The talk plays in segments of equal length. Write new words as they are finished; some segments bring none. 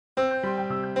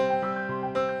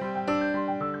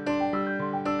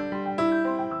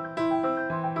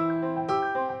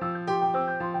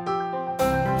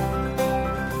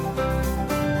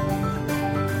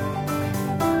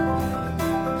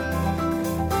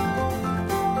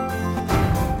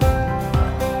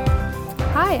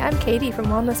Hi, I'm Katie from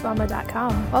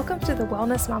wellnessmama.com. Welcome to the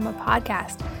Wellness Mama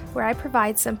podcast, where I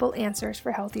provide simple answers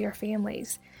for healthier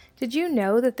families. Did you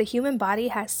know that the human body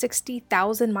has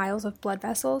 60,000 miles of blood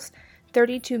vessels,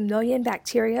 32 million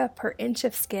bacteria per inch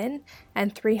of skin,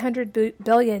 and 300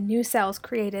 billion new cells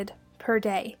created per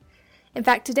day? In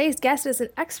fact, today's guest is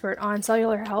an expert on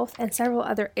cellular health and several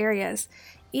other areas.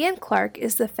 Ian Clark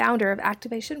is the founder of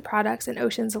Activation Products and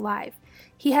Oceans Alive.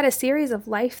 He had a series of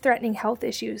life-threatening health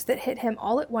issues that hit him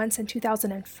all at once in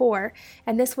 2004,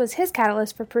 and this was his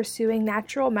catalyst for pursuing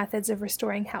natural methods of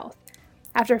restoring health.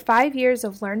 After 5 years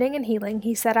of learning and healing,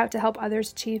 he set out to help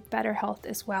others achieve better health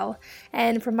as well.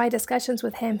 And from my discussions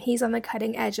with him, he's on the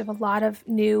cutting edge of a lot of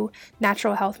new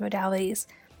natural health modalities.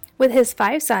 With his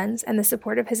 5 sons and the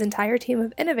support of his entire team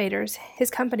of innovators,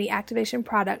 his company Activation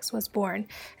Products was born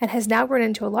and has now grown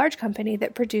into a large company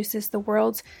that produces the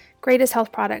world's greatest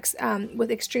health products with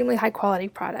extremely high quality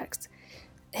products.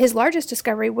 His largest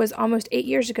discovery was almost 8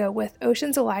 years ago with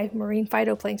Oceans Alive marine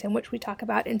phytoplankton, which we talk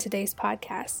about in today's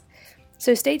podcast.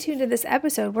 So stay tuned to this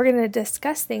episode. We're going to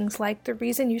discuss things like the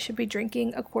reason you should be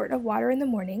drinking a quart of water in the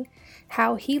morning,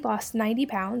 how he lost 90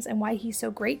 pounds and why he's so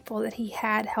grateful that he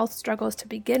had health struggles to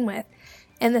begin with,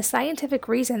 and the scientific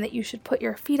reason that you should put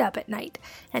your feet up at night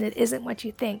and it isn't what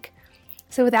you think.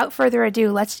 So without further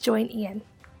ado, let's join Ian.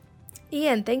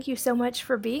 Ian, thank you so much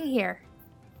for being here.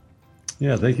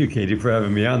 Yeah, thank you, Katie, for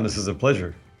having me on. This is a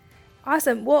pleasure.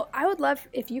 Awesome. Well, I would love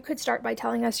if you could start by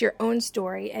telling us your own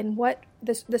story and what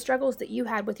the struggles that you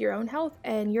had with your own health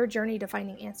and your journey to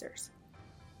finding answers.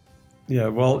 Yeah,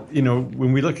 well,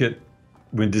 when we look at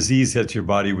when disease hits your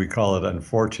body, we call it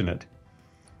unfortunate.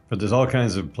 But there's all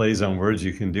kinds of plays on words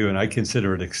you can do, and I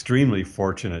consider it extremely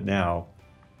fortunate now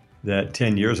that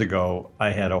 10 years ago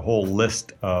I had a whole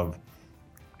list of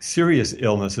serious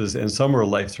illnesses, and some were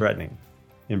life-threatening,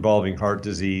 involving heart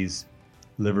disease,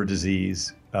 liver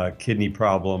disease, kidney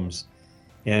problems,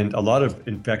 and a lot of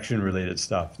infection-related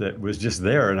stuff that was just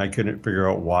there, and I couldn't figure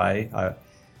out why.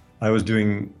 I was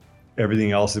doing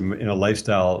everything else in a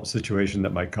lifestyle situation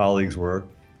that my colleagues were,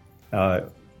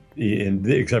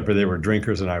 except for they were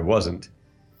drinkers and I wasn't.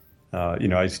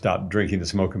 I stopped drinking and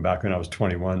smoking back when I was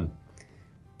 21,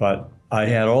 but I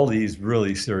had all these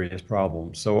really serious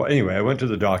problems. So anyway, I went to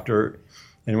the doctor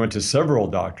and went to several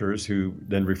doctors who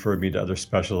then referred me to other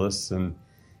specialists, and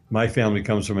my family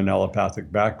comes from an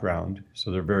allopathic background, so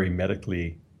they're very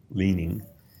medically leaning.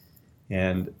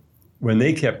 And when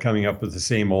they kept coming up with the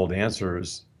same old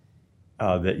answers,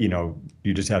 that,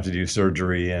 you just have to do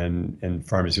surgery and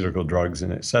pharmaceutical drugs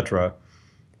and et cetera,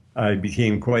 I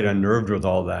became quite unnerved with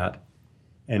all that.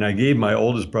 And I gave my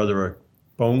oldest brother a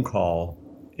phone call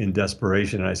in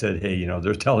desperation. And I said, hey,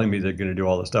 they're telling me they're going to do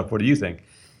all this stuff. What do you think?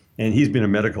 And he's been a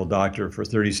medical doctor for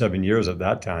 37 years at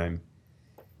that time,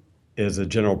 as a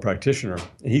general practitioner.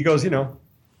 And he goes,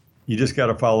 you just got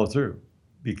to follow through,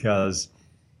 because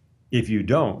if you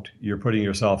don't, you're putting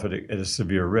yourself at a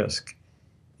severe risk.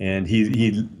 And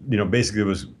he basically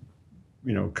was,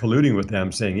 colluding with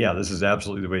them, saying, yeah, this is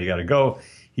absolutely the way you got to go.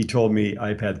 He told me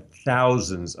I've had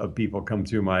thousands of people come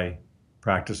through my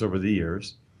practice over the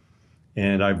years,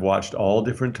 and I've watched all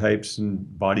different types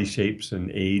and body shapes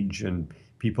and age and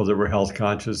people that were health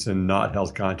conscious and not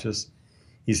health conscious.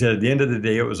 He said, at the end of the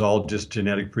day, it was all just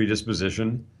genetic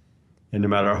predisposition. And no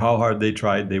matter how hard they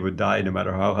tried, they would die, no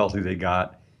matter how healthy they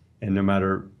got. And no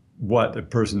matter what, a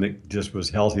person that just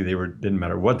was healthy, didn't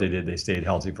matter what they did, they stayed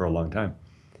healthy for a long time.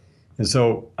 And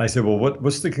so I said, well,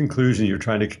 what's the conclusion you're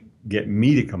trying to get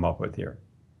me to come up with here?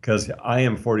 Because I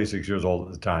am 46 years old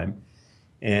at the time,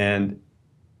 and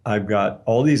I've got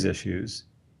all these issues,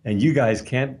 and you guys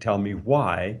can't tell me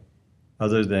why,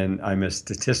 other than I'm a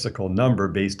statistical number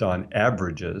based on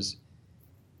averages,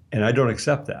 and I don't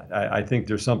accept that. I think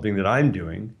there's something that I'm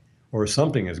doing, or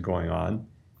something is going on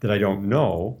that I don't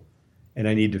know, and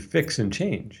I need to fix and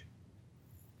change.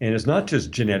 And it's not just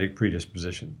genetic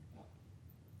predisposition.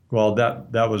 Well,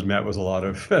 that was met with a lot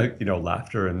of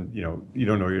laughter, and you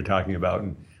don't know what you're talking about,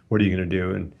 and what are you going to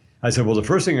do? And I said, well, the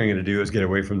first thing I'm going to do is get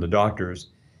away from the doctors,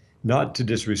 not to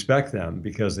disrespect them,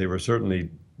 because they were certainly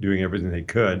doing everything they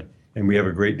could. And we have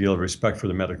a great deal of respect for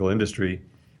the medical industry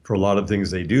for a lot of things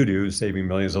they do, saving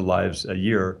millions of lives a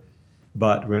year.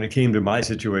 But when it came to my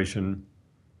situation,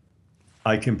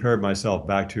 I compared myself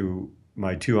back to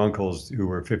my 2 uncles who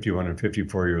were 51 and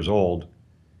 54 years old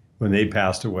when they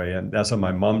passed away. And that's on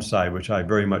my mom's side, which I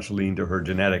very much lean to her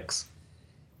genetics.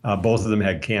 Both of them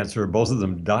had cancer. Both of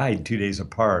them died 2 days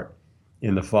apart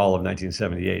in the fall of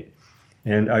 1978.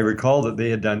 And I recall that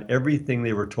they had done everything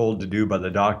they were told to do by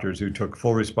the doctors, who took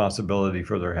full responsibility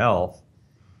for their health.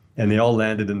 And they all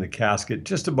landed in the casket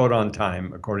just about on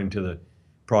time, according to the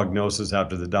prognosis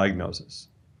after the diagnosis.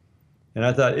 And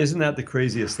I thought, isn't that the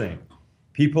craziest thing?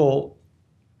 People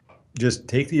just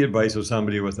take the advice of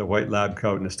somebody with a white lab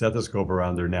coat and a stethoscope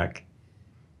around their neck,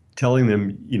 telling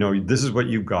them, this is what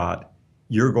you've got.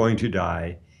 You're going to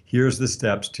die. Here's the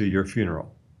steps to your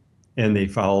funeral. And they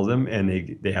follow them,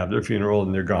 and they have their funeral,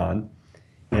 and they're gone.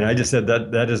 And I just said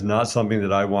that is not something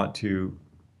that I want to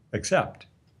accept.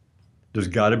 There's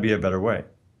got to be a better way.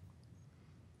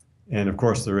 And of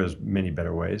course, there is many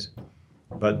better ways.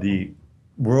 But the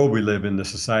world we live in, the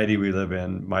society we live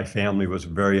in, my family was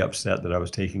very upset that I was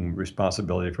taking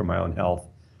responsibility for my own health.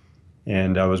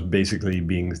 And I was basically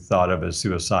being thought of as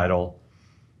suicidal.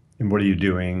 And what are you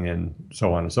doing? And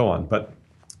so on and so on. But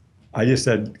I just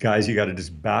said, guys, you got to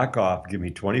just back off. Give me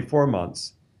 24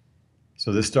 months.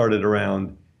 So this started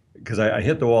around, because I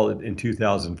hit the wall in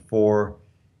 2004.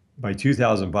 By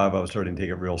 2005, I was starting to take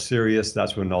it real serious.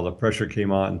 That's when all the pressure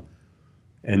came on.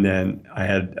 And then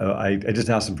I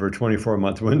just asked them for a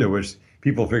 24-month window, which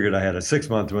people figured I had a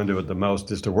 6-month window at the most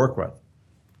just to work with.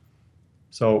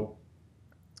 So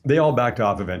they all backed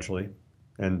off eventually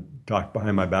and talked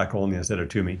behind my back only instead of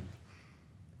to me.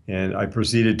 And I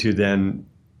proceeded to then,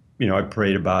 I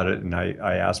prayed about it, and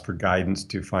I asked for guidance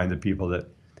to find the people that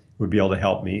would be able to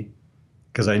help me,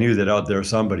 because I knew that out there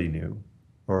somebody knew,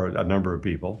 or a number of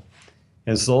people.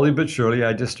 And slowly but surely,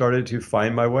 I just started to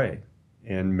find my way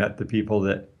and met the people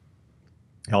that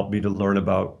helped me to learn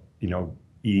about,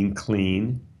 eating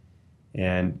clean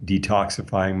and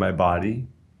detoxifying my body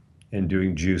and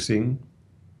doing juicing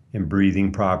and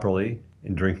breathing properly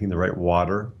and drinking the right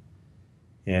water.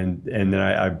 And then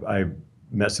I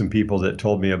met some people that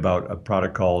told me about a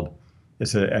product called,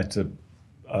 it's a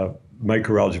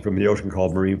microalgae from the ocean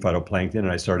called marine phytoplankton,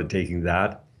 and I started taking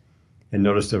that and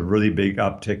noticed a really big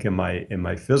uptick in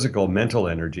my physical mental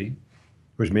energy,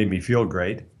 which made me feel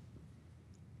great.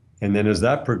 And then as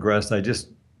that progressed, I just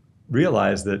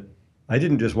realized that I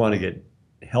didn't just want to get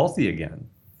healthy again.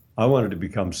 I wanted to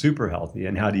become super healthy.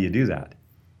 And how do you do that?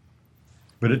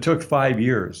 But it took 5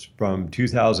 years from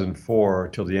 2004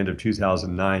 till the end of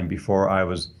 2009 before I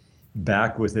was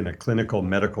back within a clinical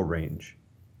medical range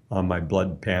on my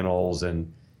blood panels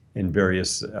and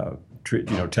various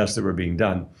tests that were being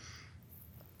done.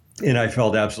 And I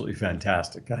felt absolutely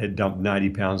fantastic. I had dumped 90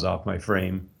 pounds off my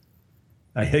frame.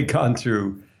 I had gone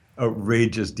through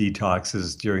outrageous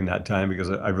detoxes during that time because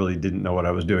I really didn't know what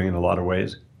I was doing in a lot of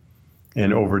ways,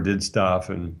 and overdid stuff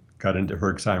and got into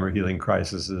Herxheimer healing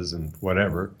crises and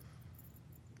whatever.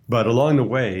 But along the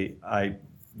way, I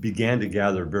began to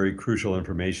gather very crucial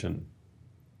information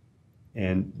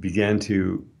and began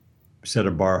to set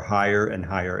a bar higher and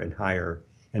higher and higher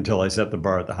until I set the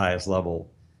bar at the highest level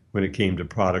when it came to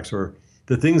products or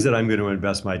the things that I'm going to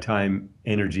invest my time,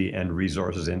 energy, and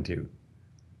resources into.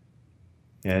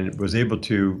 And was able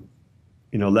to,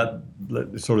 let,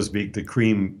 so to speak, the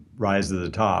cream rise to the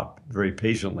top very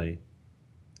patiently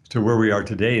to where we are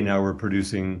today. Now we're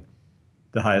producing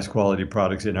the highest quality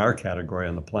products in our category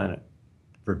on the planet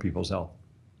for people's health.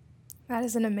 That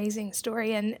is an amazing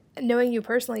story. And knowing you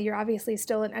personally, you're obviously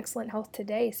still in excellent health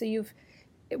today. So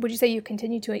would you say you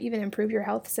continue to even improve your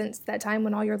health since that time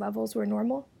when all your levels were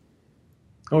normal?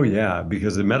 Oh yeah,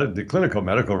 because the clinical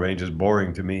medical range is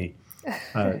boring to me.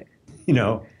 Because you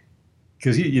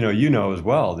know as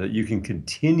well that you can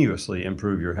continuously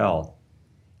improve your health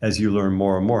as you learn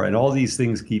more and more. And all these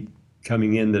things keep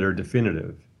coming in that are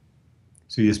definitive.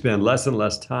 So you spend less and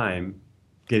less time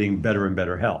getting better and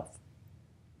better health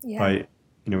by,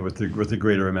 with the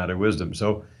greater amount of wisdom.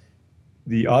 So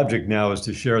the object now is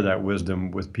to share that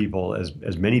wisdom with people,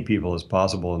 as many people as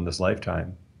possible in this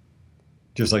lifetime.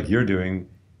 Just like you're doing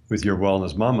with your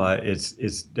Wellness Mama, it's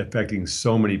affecting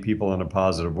so many people in a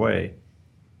positive way.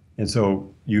 And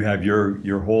so you have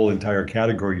your whole entire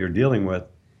category you're dealing with,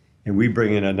 and we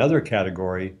bring in another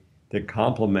category that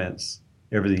complements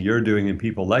everything you're doing and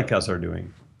people like us are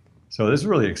doing. So this is a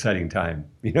really exciting time,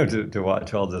 to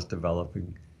watch all this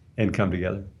developing and come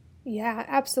together. Yeah,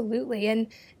 absolutely. And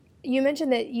you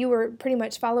mentioned that you were pretty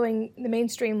much following the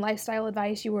mainstream lifestyle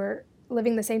advice. You were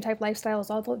living the same type of lifestyle as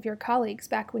all of your colleagues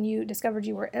back when you discovered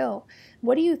you were ill.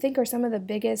 What do you think are some of the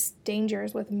biggest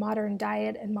dangers with modern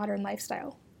diet and modern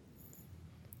lifestyle?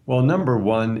 Well, number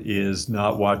one is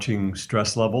not watching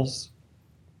stress levels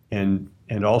and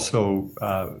also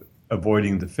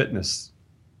avoiding the fitness,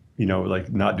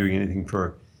 like not doing anything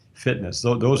for fitness.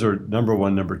 So those are number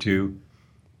one. Number two.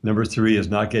 Number three is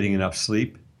not getting enough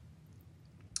sleep,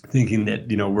 thinking that,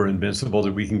 we're invincible,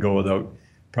 that we can go without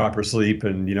proper sleep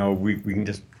and, we can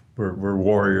just, we're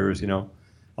warriors,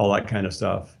 all that kind of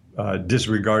stuff.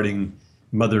 Disregarding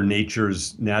Mother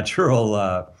Nature's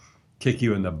natural kick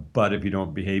you in the butt if you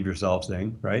don't behave yourself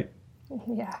thing, right?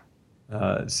 Yeah.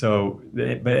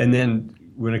 And then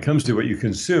when it comes to what you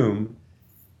consume,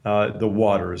 the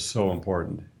water is so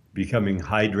important. Becoming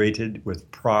hydrated with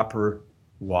proper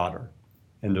water.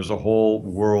 And there's a whole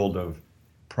world of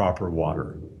proper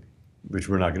water, which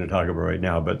we're not going to talk about right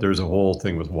now, but there's a whole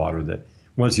thing with water that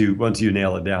once you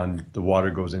nail it down, the water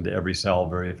goes into every cell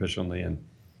very efficiently and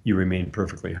you remain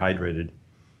perfectly hydrated.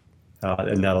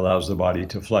 And that allows the body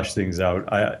to flush things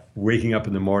out. Waking up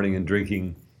in the morning and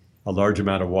drinking a large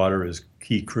amount of water is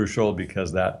crucial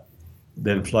because that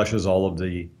then flushes all of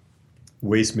the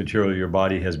waste material your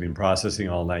body has been processing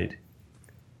all night.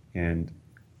 And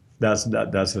that's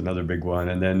another big one.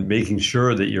 And then making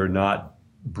sure that you're not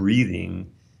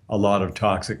breathing a lot of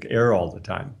toxic air all the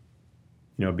time.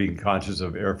 Being conscious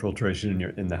of air filtration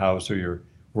in the house or your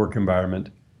work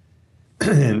environment,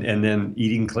 and then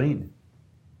eating clean.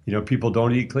 People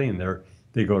don't eat clean.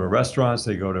 They go to restaurants,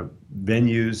 they go to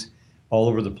venues all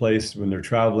over the place when they're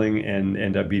traveling and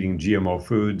end up eating GMO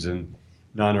foods and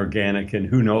non-organic, and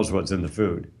who knows what's in the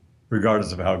food,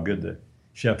 regardless of how good the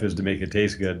chef is to make it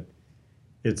taste good.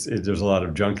 There's a lot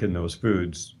of junk in those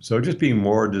foods. So just being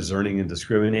more discerning and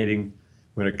discriminating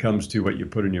when it comes to what you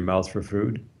put in your mouth for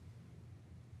food.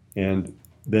 And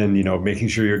then, making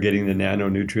sure you're getting the nano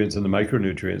nutrients and the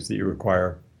micronutrients that you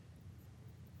require.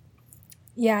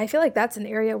 Yeah, I feel like that's an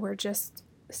area we're just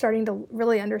starting to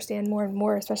really understand more and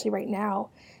more, especially right now.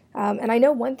 And I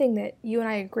know one thing that you and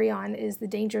I agree on is the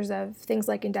dangers of things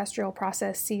like industrial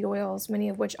processed seed oils, many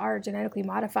of which are genetically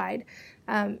modified.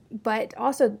 But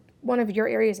also one of your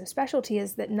areas of specialty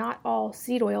is that not all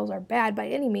seed oils are bad by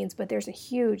any means, but there's a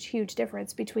huge, huge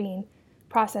difference between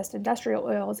processed industrial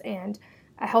oils and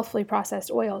a healthfully processed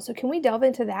oil. So can we delve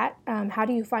into that? How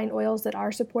do you find oils that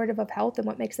are supportive of health and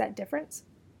what makes that difference?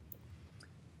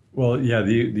 Well, yeah,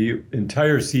 the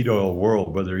entire seed oil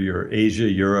world, whether you're Asia,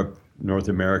 Europe, North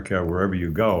America, wherever you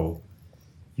go,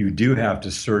 you do have to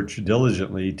search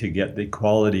diligently to get the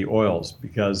quality oils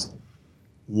because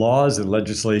laws and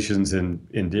legislations in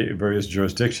various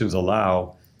jurisdictions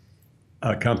allow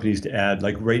companies to add,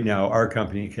 like right now, our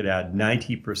company could add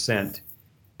 90%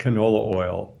 canola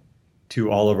oil to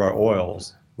all of our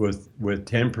oils with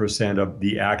 10% of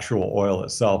the actual oil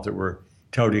itself that we're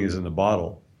touting is in the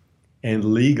bottle and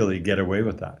legally get away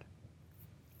with that.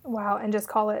 Wow, and just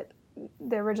call it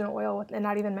the original oil and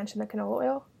not even mention the canola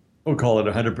oil? We'll call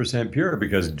it 100% pure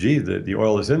because, the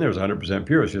oil that's in there is 100%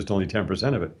 pure. It's just only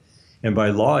 10% of it. And by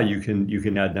law, you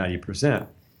can add 90%.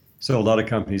 So a lot of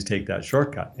companies take that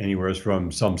shortcut, anywhere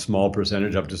from some small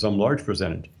percentage up to some large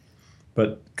percentage.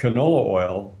 But canola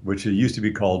oil, which used to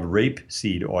be called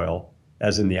rapeseed oil,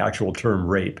 as in the actual term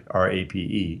rape,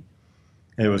 R-A-P-E,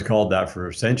 and it was called that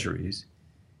for centuries,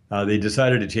 they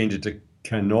decided to change it to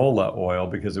canola oil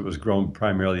because it was grown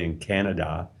primarily in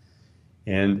Canada.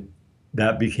 And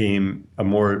that became a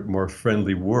more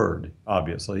friendly word,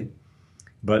 obviously.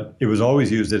 But it was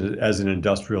always used as an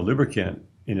industrial lubricant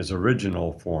in its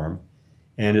original form.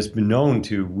 And it's been known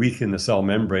to weaken the cell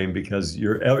membrane because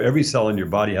every cell in your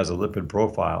body has a lipid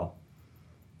profile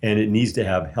and it needs to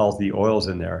have healthy oils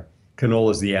in there.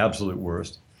 Canola is the absolute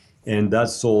worst. And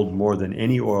that's sold more than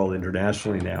any oil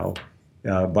internationally now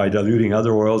by diluting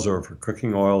other oils or for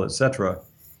cooking oil, etc.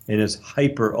 And it's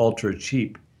hyper ultra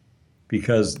cheap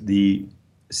because the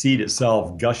seed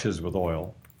itself gushes with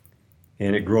oil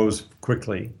and it grows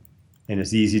quickly and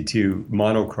it's easy to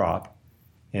monocrop.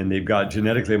 And they've got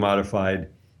genetically modified.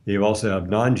 They also have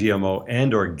non-GMO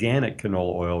and organic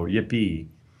canola oil, yippee.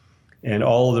 And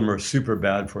all of them are super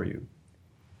bad for you.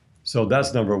 So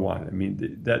that's number one. I mean,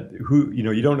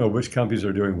 you don't know which companies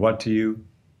are doing what to you.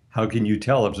 How can you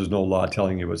tell if there's no law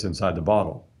telling you what's inside the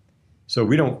bottle? So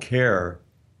we don't care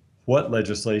what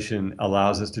legislation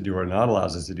allows us to do or not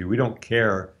allows us to do. We don't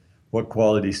care what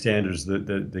quality standards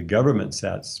the government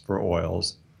sets for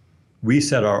oils. We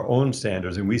set our own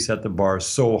standards and we set the bar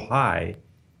so high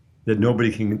that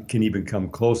nobody can even come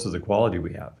close to the quality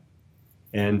we have.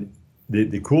 And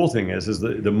the cool thing is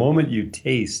the moment you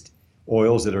taste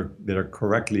oils that are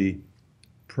correctly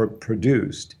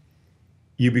produced,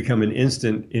 you become an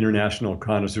instant international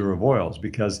connoisseur of oils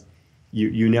because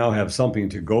you now have something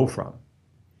to go from.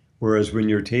 Whereas when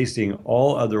you're tasting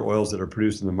all other oils that are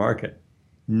produced in the market,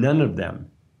 none of them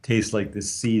taste like the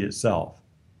seed itself.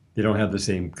 They don't have the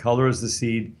same color as the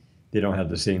seed. They don't have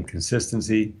the same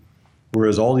consistency.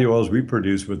 Whereas all the oils we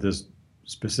produce with this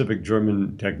specific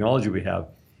German technology we have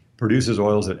produces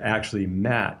oils that actually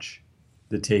match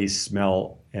the taste,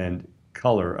 smell, and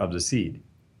color of the seed.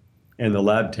 And the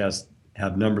lab tests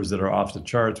have numbers that are off the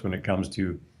charts when it comes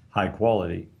to high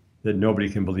quality, that nobody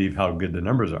can believe how good the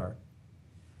numbers are.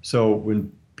 So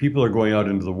when people are going out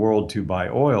into the world to buy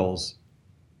oils,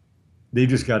 they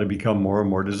just got to become more and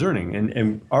more discerning.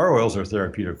 And our oils are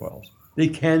therapeutic oils. They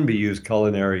can be used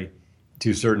culinary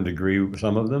to a certain degree,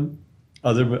 some of them.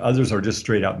 Others are just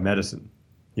straight up medicine.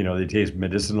 They taste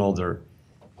medicinal, they're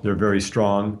very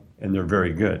strong, and they're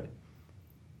very good.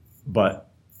 But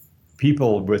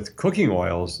people with cooking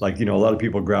oils, like, a lot of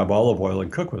people grab olive oil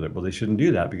and cook with it. Well, they shouldn't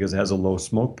do that because it has a low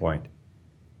smoke point.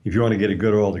 If you want to get a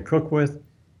good oil to cook with,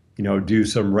 do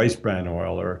some rice bran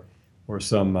oil or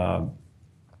some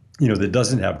that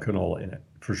doesn't have canola in it,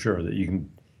 for sure, that you can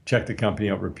check the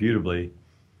company out reputably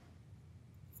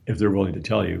if they're willing to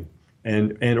tell you,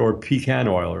 and or pecan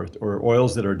oil or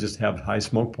oils that are just have high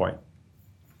smoke point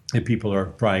if people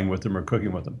are frying with them or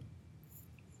cooking with them.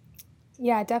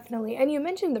 Yeah, definitely. And you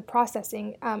mentioned the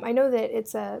processing. I know that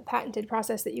it's a patented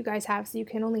process that you guys have, so you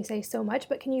can only say so much,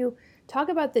 but can you talk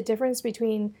about the difference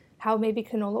between how maybe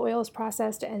canola oil is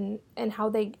processed and how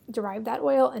they derive that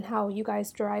oil and how you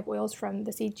guys derive oils from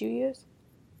the seeds you use?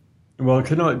 Well,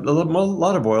 a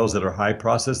lot of oils that are high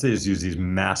processed, they just use these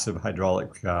massive hydraulic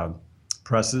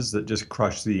presses that just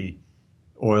crush the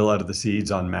oil out of the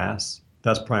seeds en masse.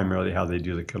 That's primarily how they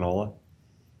do the canola.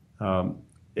 Um,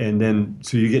 and then,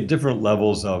 so you get different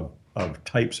levels of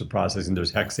types of processing.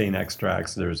 There's hexane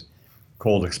extracts, there's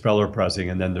cold expeller pressing,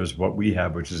 and then there's what we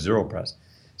have, which is zero press.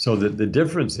 So the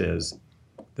difference is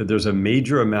that there's a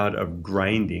major amount of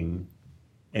grinding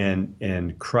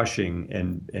and crushing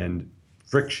and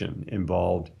friction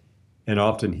involved, and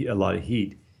often a lot of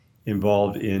heat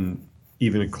involved in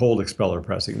even a cold expeller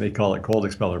pressing. They call it cold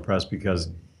expeller press because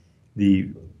the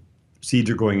seeds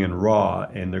are going in raw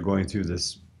and they're going through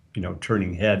this,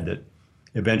 turning head that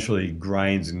eventually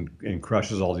grinds and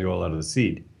crushes all the oil out of the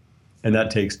seed. And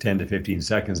that takes 10 to 15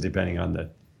 seconds, depending on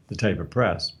the type of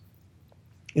press.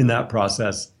 In that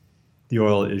process, the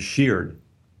oil is sheared,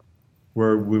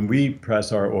 where when we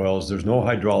press our oils, there's no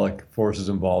hydraulic forces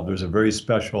involved. There's a very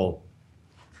special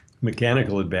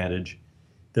mechanical advantage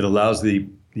that allows the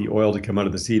oil to come out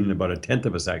of the seed in about a tenth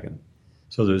of a second.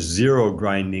 So there's zero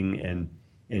grinding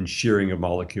and shearing of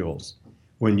molecules.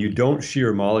 When you don't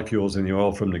shear molecules in the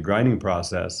oil from the grinding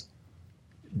process,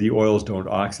 the oils don't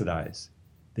oxidize.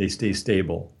 They stay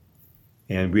stable.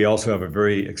 And we also have a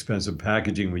very expensive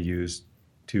packaging we use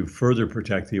to further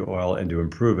protect the oil and to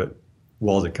improve it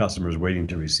while the customer is waiting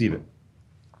to receive it,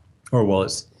 or while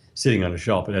it's sitting on a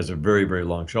shelf. It has a very, very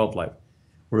long shelf life.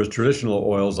 Whereas traditional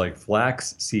oils like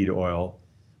flax seed oil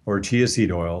or chia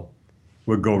seed oil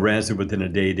would go rancid within a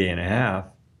day, day and a half.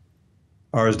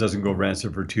 Ours doesn't go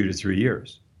rancid for 2 to 3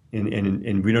 years.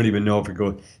 And we don't even know if it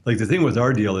goes, like, the thing with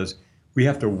our deal is we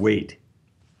have to wait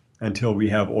until we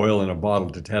have oil in a bottle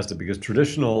to test it, because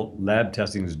traditional lab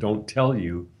testings don't tell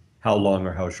you how long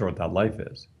or how short that life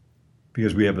is,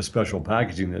 because we have a special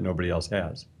packaging that nobody else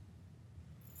has.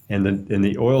 And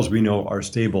the oils we know are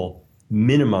stable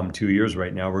minimum 2 years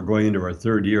right now. We're going into our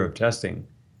third year of testing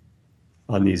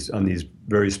on these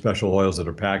very special oils that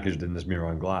are packaged in this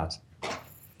Miron glass.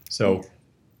 So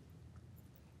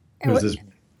there's this.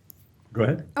 Go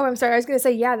ahead. Oh, I'm sorry. I was going to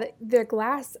say, yeah, the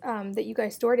glass that you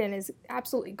guys stored in is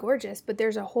absolutely gorgeous, but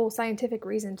there's a whole scientific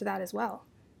reason to that as well.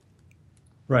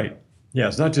 Right. Yeah,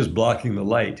 it's not just blocking the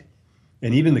light.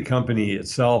 And even the company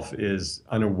itself is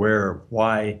unaware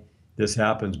why this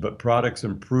happens, but products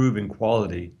improve in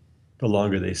quality the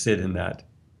longer they sit in that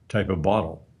type of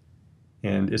bottle.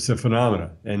 And it's a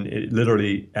phenomenon. And it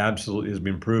literally absolutely has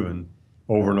been proven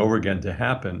over and over again to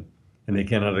happen. And they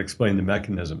cannot explain the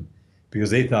mechanism, because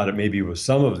they thought it maybe was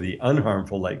some of the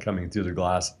unharmful light coming through the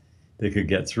glass they could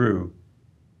get through.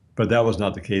 But that was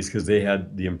not the case, because they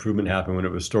had the improvement happen when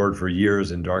it was stored for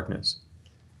years in darkness.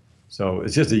 So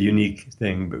it's just a unique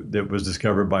thing that was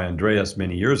discovered by Andreas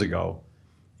many years ago,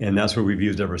 and that's what we've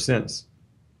used ever since.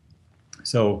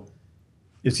 So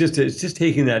it's just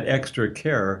taking that extra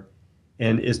care,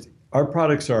 and our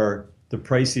products are the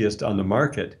priciest on the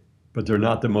market, but they're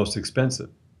not the most expensive,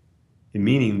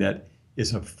 meaning that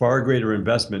it's a far greater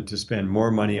investment to spend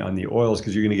more money on the oils,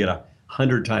 because you're going to get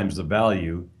 100 times the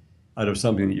value out of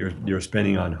something that you're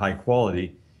spending on high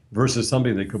quality versus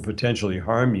something that could potentially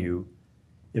harm you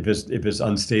if it's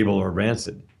unstable or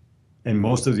rancid. And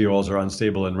most of the oils are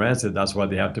unstable and rancid. That's why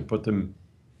they have to put them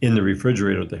in the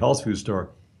refrigerator at the health food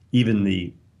store. Even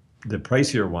the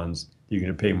pricier ones, you're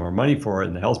going to pay more money for it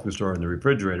in the health food store in the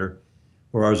refrigerator,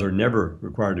 where ours are never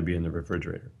required to be in the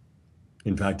refrigerator.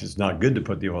 In fact, it's not good to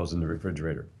put the oils in the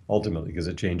refrigerator, ultimately, because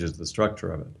it changes the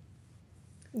structure of it.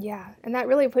 Yeah, and that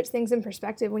really puts things in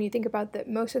perspective when you think about that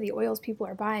most of the oils people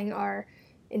are buying are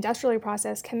industrially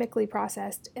processed, chemically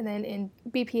processed, and then in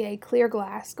BPA clear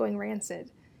glass going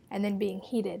rancid and then being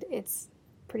heated. It's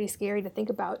pretty scary to think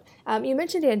about. You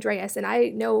mentioned Andreas, and I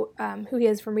know who he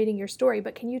is from reading your story,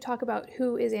 but can you talk about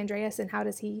who is Andreas and how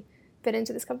does he fit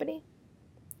into this company?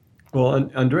 Well,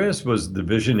 Andreas was the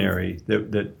visionary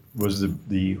that was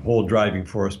the whole driving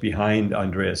force behind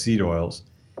Andreas Seed Oils,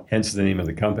 hence the name of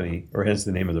the company, or hence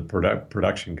the name of the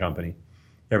production company.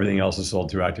 Everything else is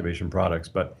sold through Activation Products.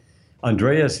 But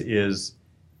Andreas is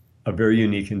a very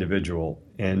unique individual,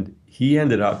 and he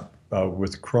ended up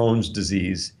with Crohn's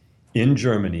disease in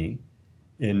Germany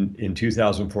in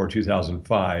 2004,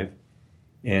 2005.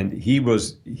 And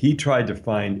he tried to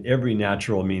find every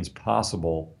natural means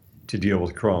possible to deal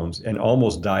with Crohn's and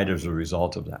almost died as a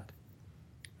result of that.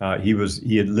 He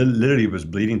literally was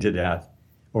bleeding to death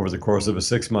over the course of a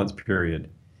 6-month period,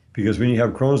 because when you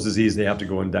have Crohn's disease, they have to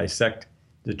go and dissect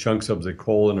the chunks of the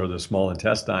colon or the small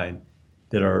intestine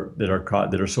that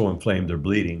are so inflamed they're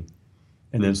bleeding,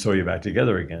 and then sew you back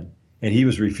together again. And he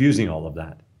was refusing all of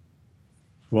that.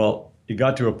 Well, it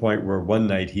got to a point where one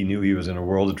night he knew he was in a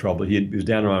world of trouble. He was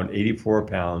down around 84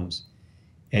 pounds.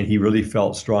 And he really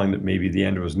felt strong that maybe the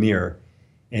end was near.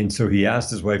 And so he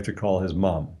asked his wife to call his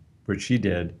mom, which she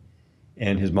did.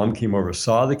 And his mom came over,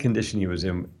 saw the condition he was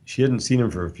in. She hadn't seen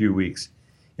him for a few weeks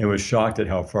and was shocked at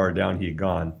how far down he had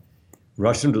gone.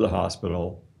 Rushed him to the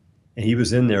hospital. And he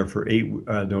was in there for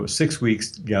 6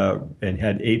 weeks and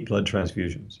had 8 blood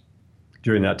transfusions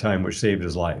during that time, which saved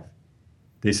his life.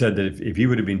 They said that if he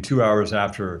would have been 2 hours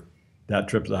after that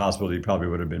trip to the hospital, he probably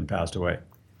would have been passed away.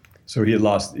 So he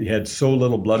had so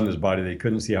little blood in his body, they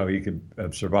couldn't see how he could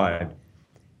have survived.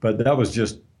 But that was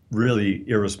just really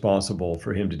irresponsible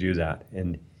for him to do that.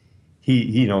 And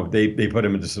they put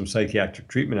him into some psychiatric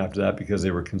treatment after that because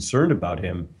they were concerned about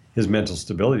him, his mental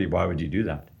stability. Why would you do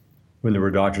that? When there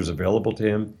were doctors available to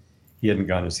him, he hadn't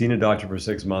gone and seen a doctor for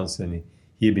 6 months, and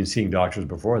he had been seeing doctors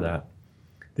before that.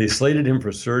 They slated him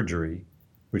for surgery,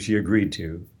 which he agreed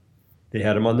to. They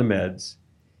had him on the meds.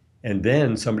 And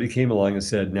then somebody came along and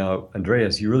said, now,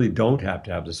 Andreas, you really don't have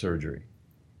to have the surgery.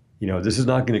 This is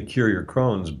not going to cure your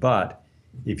Crohn's, but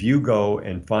if you go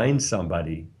and find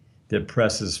somebody that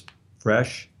presses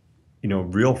fresh,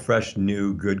 real fresh,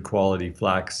 new, good quality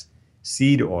flax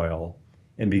seed oil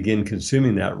and begin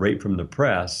consuming that right from the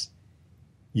press,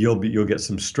 you'll get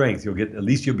some strength. You'll be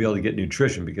able to get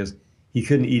nutrition, because he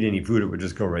couldn't eat any food. It would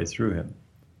just go right through him.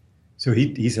 So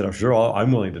he said, oh, sure,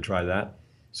 I'm willing to try that.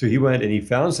 So he went and he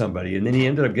found somebody, and then he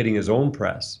ended up getting his own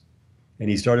press. And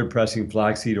he started pressing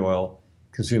flaxseed oil,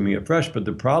 consuming it fresh. But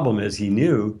the problem is he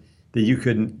knew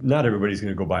that not everybody's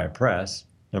going to go buy a press,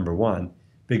 number one,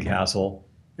 big hassle,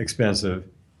 expensive.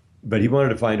 But he wanted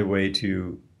to find a way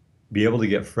to be able to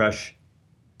get fresh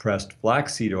pressed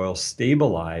flaxseed oil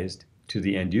stabilized to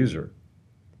the end user.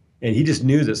 And he just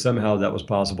knew that somehow that was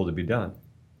possible to be done.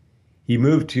 He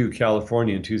moved to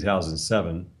California in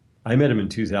 2007. I met him in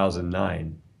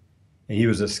 2009, and he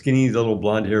was a skinny little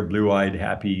blonde-haired, blue-eyed,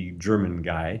 happy German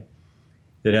guy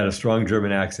that had a strong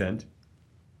German accent.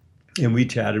 And we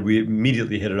chatted. We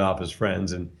immediately hit it off as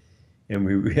friends, and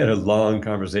we had a long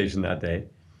conversation that day.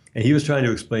 And he was trying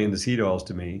to explain the seed oils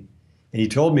to me, and he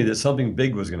told me that something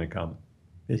big was going to come,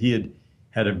 that he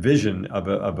had a vision of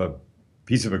a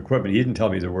piece of equipment. He didn't tell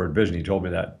me the word vision. He told me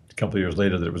that a couple of years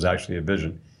later that it was actually a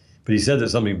vision. But he said that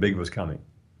something big was coming.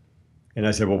 And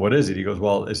I said, well, what is it? He goes,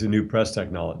 well, it's a new press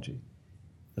technology.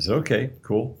 I said, okay,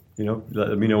 cool.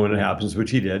 Let me know when it happens,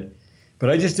 which he did. But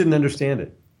I just didn't understand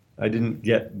it. I didn't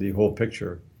get the whole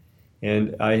picture.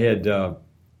 And I had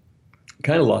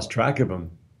kind of lost track of him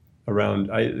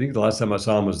around, I think the last time I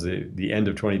saw him was the end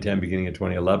of 2010, beginning of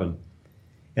 2011.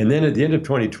 And then at the end of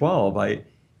 2012,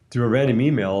 through a random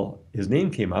email, his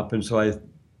name came up. And so I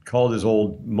called his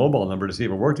old mobile number to see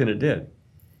if it worked, and it did.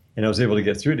 And I was able to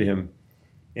get through to him.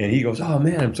 And he goes, oh,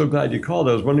 man, I'm so glad you called.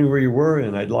 I was wondering where you were,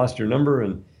 and I'd lost your number.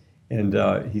 And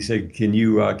he said, can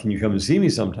you come and see me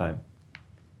sometime?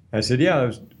 I said, yeah. I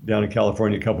was down in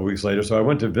California a couple of weeks later, so I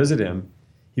went to visit him.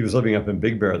 He was living up in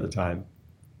Big Bear at the time.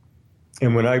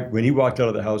 And when he walked out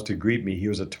of the house to greet me, he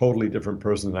was a totally different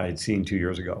person than I had seen 2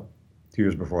 years ago, 2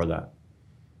 years before that.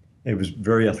 He was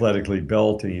very athletically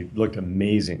built, and he looked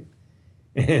amazing.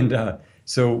 And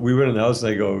so we went in the house,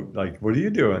 and I go, what are you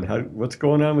doing? What's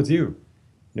going on with you?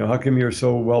 How come you're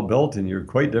so well built and you're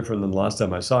quite different than the last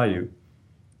time I saw you?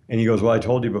 And he goes, well, I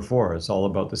told you before, it's all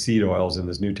about the seed oils and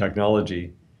this new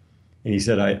technology. And he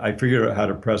said, I figured out how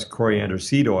to press coriander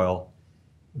seed oil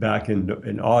back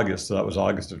in August. So that was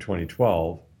August of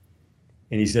 2012.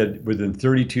 And he said, within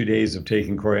 32 days of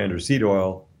taking coriander seed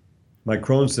oil, my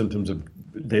Crohn's symptoms,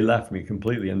 they left me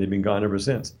completely, and they've been gone ever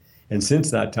since. And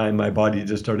since that time, my body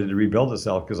just started to rebuild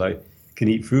itself because I can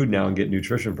eat food now and get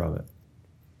nutrition from it.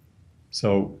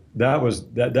 So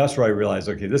that's where I realized,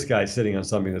 okay, this guy's sitting on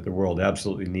something that the world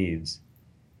absolutely needs.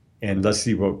 And let's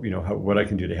see what I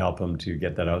can do to help him to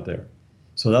get that out there.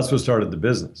 So that's what started the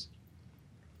business.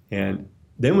 And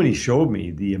then when he showed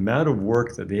me the amount of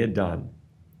work that they had done,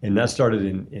 and that started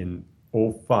in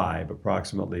 '05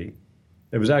 approximately.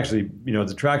 It was actually,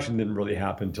 the traction didn't really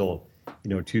happen until,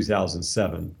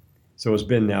 2007. So it's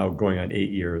been now going on 8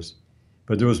 years.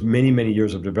 But there was many, many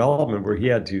years of development where he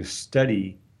had to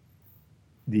study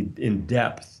in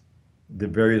depth the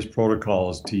various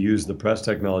protocols to use the press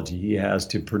technology he has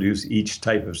to produce each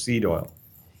type of seed oil.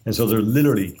 And so there are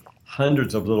literally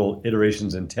hundreds of little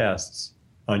iterations and tests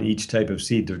on each type of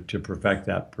seed to perfect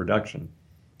that production,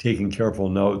 taking careful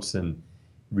notes and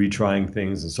retrying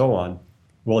things and so on.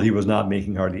 Well, he was not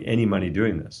making hardly any money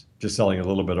doing this, just selling a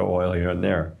little bit of oil here and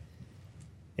there.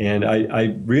 And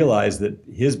I realized that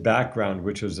his background,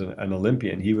 which was an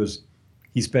Olympian,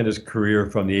 he spent his career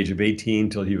from the age of 18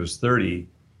 till he was 30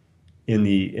 in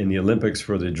the Olympics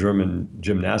for the German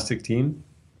gymnastic team.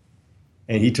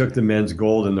 And he took the men's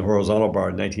gold in the horizontal bar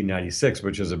in 1996,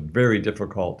 which is a very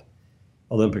difficult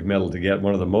Olympic medal to get,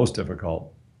 one of the most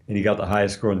difficult. And he got the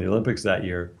highest score in the Olympics that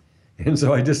year. And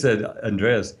so I just said,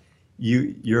 Andreas,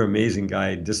 you're an amazing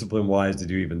guy, discipline-wise, to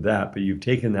do even that, but you've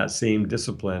taken that same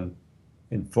discipline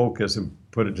and focus and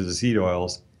put it to the seed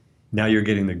oils. Now you're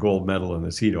getting the gold medal in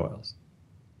the seed oils.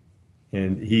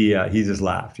 And he just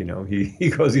laughed, he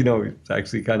goes, it's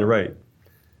actually kind of right.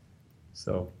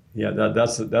 So yeah,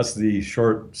 that's the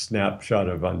short snapshot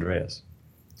of Andreas.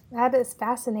 That is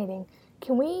fascinating.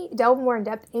 Can we delve more in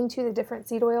depth into the different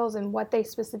seed oils and what they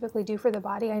specifically do for the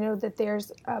body? I know that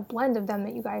there's a blend of them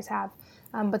that you guys have,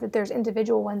 but that there's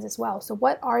individual ones as well. So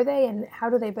what are they and how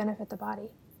do they benefit the body?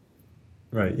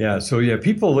 Right, yeah. So yeah,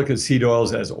 people look at seed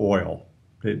oils as oil.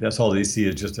 That's all they see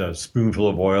is just a spoonful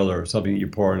of oil or something that you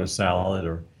pour in a salad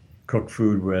or cook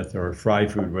food with or fry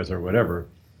food with or whatever.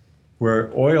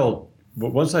 Where oil,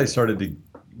 once I started to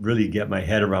really get my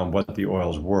head around what the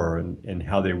oils were and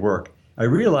how they work, I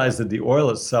realized that the oil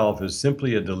itself is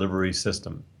simply a delivery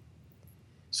system.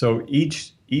 So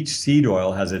each seed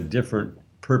oil has a different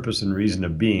purpose and reason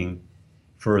of being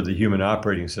for the human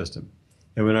operating system.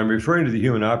 And when I'm referring to the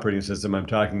human operating system, I'm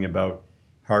talking about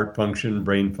heart function,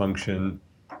 brain function,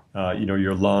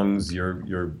 your lungs,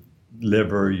 your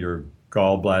liver, your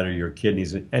gallbladder, your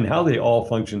kidneys, and how they all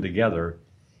function together.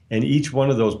 And each one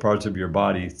of those parts of your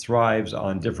body thrives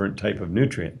on different type of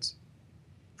nutrients.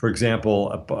 For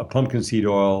example, a pumpkin seed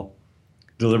oil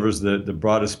delivers the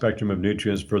broadest spectrum of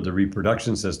nutrients for the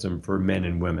reproduction system for men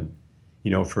and women,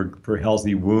 for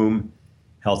healthy womb,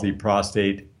 healthy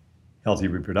prostate, healthy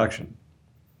reproduction.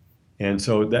 And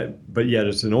so but yet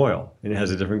it's an oil and it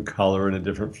has a different color and a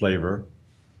different flavor,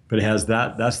 but it has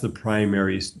that's the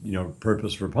primary,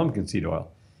 purpose for pumpkin seed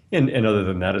oil. And other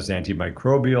than that, it's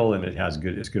antimicrobial and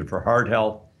it's good for heart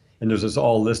health. And there's this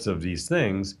all list of these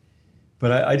things.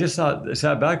 But I just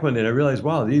sat back one day and I realized,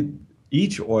 wow,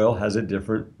 each oil has a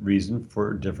different reason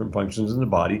for different functions in the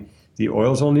body. The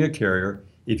oil is only a carrier.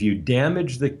 If you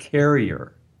damage the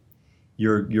carrier,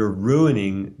 you're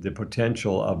ruining the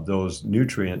potential of those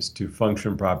nutrients to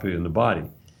function properly in the body.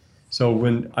 So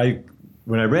when I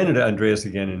ran into Andreas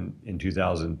again in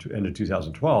 2000, end of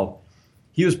 2012,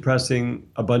 he was pressing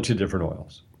a bunch of different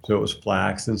oils. So it was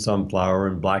flax and sunflower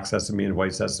and black sesame and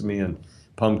white sesame and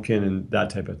pumpkin and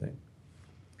that type of thing.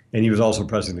 And he was also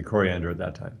pressing the coriander at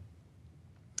that time.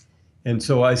 And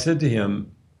so I said to him,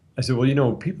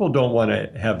 well, people don't want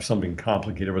to have something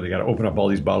complicated where they got to open up all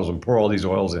these bottles and pour all these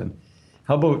oils in.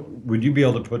 How about, would you be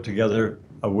able to put together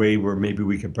a way where maybe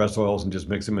we could press oils and just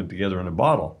mix them together in a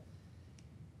bottle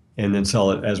and then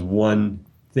sell it as one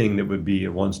thing that would be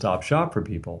a one-stop shop for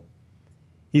people?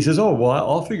 He says, oh, well,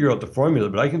 I'll figure out the formula,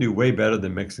 but I can do way better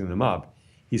than mixing them up.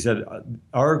 He said,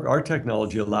 our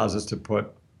technology allows us to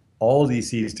put all these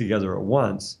seeds together at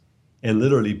once and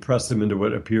literally press them into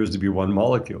what appears to be one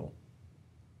molecule.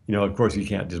 Of course, you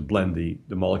can't just blend the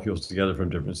molecules together from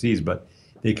different seeds, but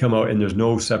they come out and there's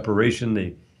no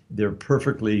separation. They're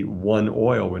perfectly one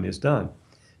oil when it's done.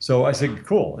 So I said,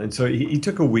 cool. And so he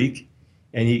took a week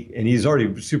and he's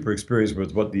already super experienced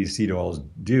with what these seed oils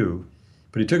do.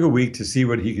 But he took a week to see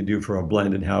what he could do for a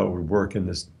blend and how it would work in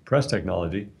this press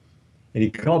technology. And he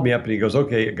called me up and he goes,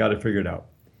 okay, I got it figured out.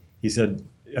 He said,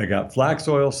 I got flax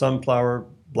oil, sunflower,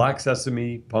 black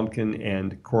sesame, pumpkin,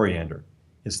 and coriander.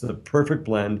 It's the perfect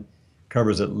blend,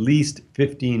 covers at least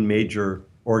 15 major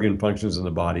organ functions in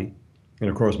the body, and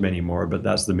of course many more, but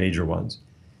that's the major ones.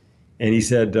 And he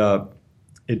said,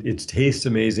 it tastes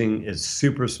amazing, it's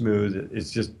super smooth,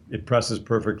 it presses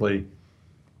perfectly.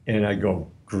 And I go,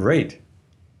 great.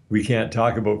 we can't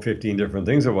talk about 15 different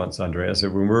things at once, Andreas.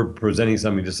 If when we're presenting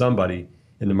something to somebody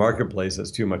in the marketplace,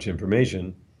 that's too much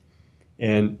information.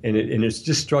 And it's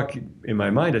just struck in my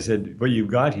mind. I said, what you've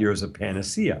got here is a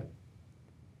panacea.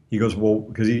 He goes, well,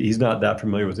 because he's not that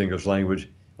familiar with English language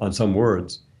on some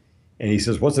words. And he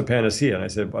says, what's a panacea? And I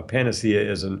said, a panacea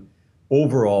is an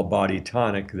overall body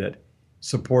tonic that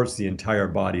supports the entire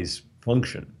body's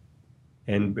function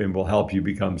and will help you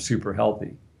become super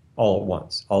healthy all at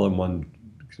once, all in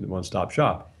one-stop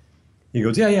shop. He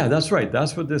goes, yeah, that's right.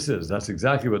 That's what this is. That's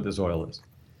exactly what this oil is.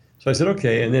 So I said,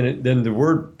 okay. And then the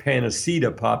word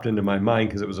panacea popped into my mind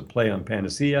because it was a play on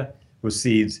panacea with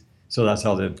seeds. So that's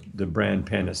how the brand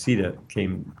Panacea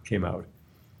came out.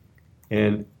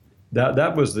 And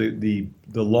that was the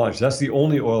launch. That's the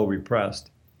only oil we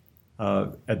pressed.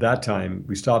 At that time,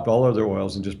 we stopped all other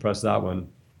oils and just pressed that one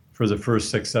for the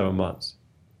first 6-7 months.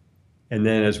 And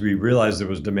then as we realized there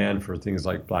was demand for things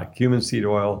like black cumin seed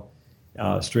oil,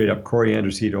 straight up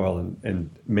coriander seed oil, and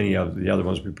many of the other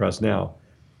ones we press now,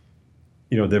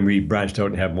 then we branched out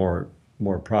and have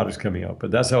more products coming out. But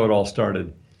that's how it all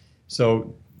started.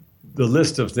 So the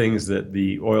list of things that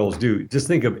the oils do, just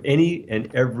think of any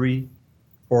and every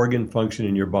organ function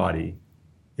in your body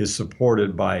is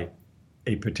supported by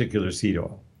a particular seed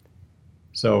oil.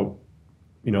 So,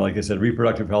 like I said,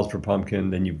 reproductive health for pumpkin,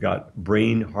 then you've got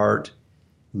brain, heart,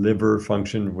 liver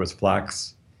function with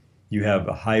flax. You have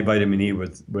a high vitamin E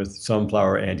with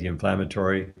sunflower,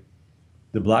 anti-inflammatory.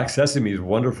 The black sesame is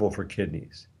wonderful for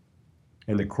kidneys.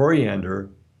 And the coriander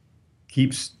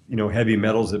keeps, heavy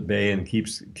metals at bay and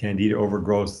keeps candida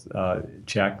overgrowth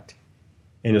checked.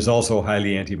 And is also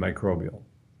highly antimicrobial.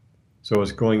 So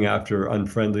it's going after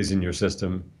unfriendlies in your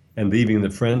system and leaving the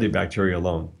friendly bacteria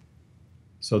alone.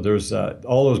 So there's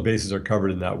all those bases are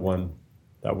covered in that one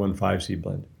 5-seed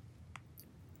blend.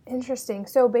 Interesting.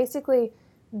 So basically,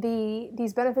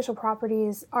 these beneficial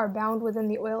properties are bound within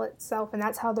the oil itself, and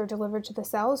that's how they're delivered to the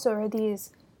cells. So are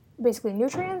these basically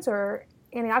nutrients or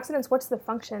antioxidants? What's the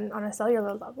function on a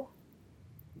cellular level?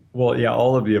 Well, yeah,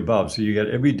 all of the above. So you get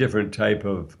every different type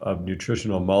of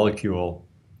nutritional molecule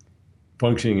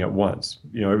functioning at once.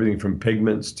 Everything from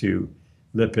pigments to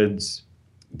lipids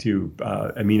to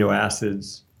amino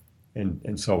acids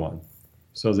and so on.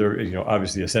 So there,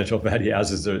 obviously essential fatty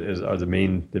acids are the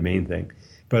main thing.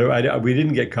 But we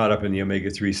didn't get caught up in the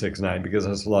omega-3, 6, 9 because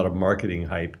that's a lot of marketing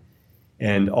hype.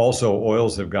 And also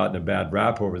oils have gotten a bad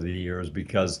rap over the years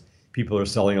because people are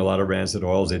selling a lot of rancid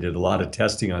oils. They did a lot of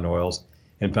testing on oils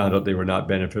and found out they were not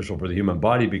beneficial for the human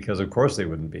body because of course they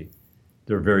wouldn't be.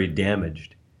 They're very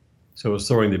damaged. So it was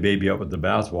throwing the baby out with the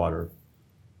bathwater.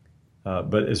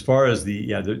 But as far as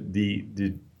the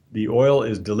oil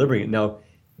is delivering it. Now,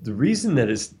 the reason that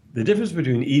it's the difference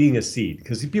between eating a seed,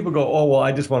 because people go, oh, well,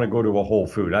 I just want to go to a whole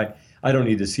food. I don't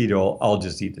need the seed oil. I'll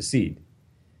just eat the seed.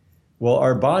 Well,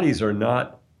 our bodies are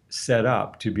not set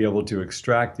up to be able to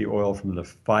extract the oil from the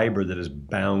fiber that is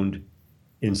bound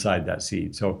inside that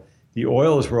seed. So the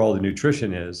oil is where all the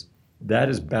nutrition is. That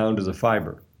is bound to the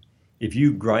fiber. If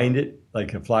you grind it,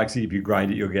 like a flaxseed, if you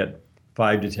grind it, you'll get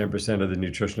 5 to 10% of the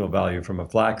nutritional value from a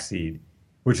flax seed,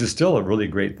 which is still a really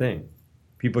great thing.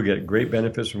 People get great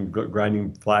benefits from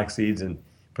grinding flax seeds and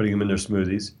putting them in their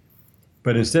smoothies.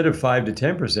 But instead of 5 to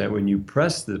 10%, when you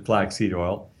press the flaxseed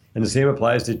oil, and the same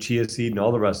applies to chia seed and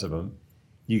all the rest of them,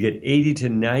 you get 80 to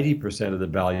 90% of the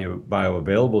value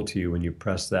bioavailable to you when you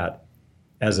press that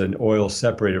as an oil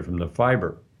separated from the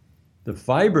fiber. The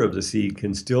fiber of the seed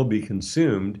can still be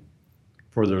consumed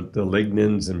for the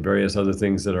lignans and various other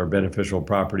things that are beneficial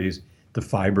properties. The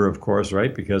fiber, of course,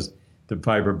 right? Because the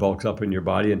fiber bulks up in your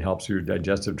body and helps your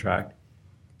digestive tract.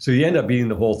 So you end up eating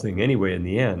the whole thing anyway in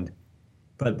the end.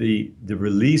 But the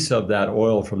release of that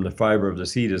oil from the fiber of the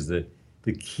seed is the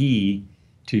key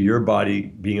to your body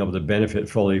being able to benefit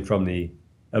fully from the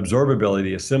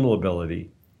absorbability, assimilability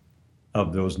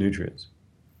of those nutrients.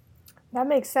 That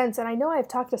makes sense. And I know I've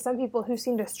talked to some people who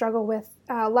seem to struggle with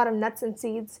a lot of nuts and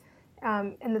seeds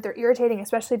and that they're irritating,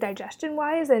 especially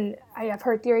digestion-wise. And I have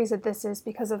heard theories that this is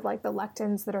because of like the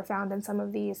lectins that are found in some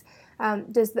of these.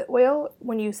 Does the oil,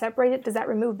 when you separate it, does that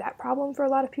remove that problem for a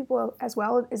lot of people as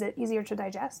well? Is it easier to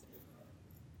digest?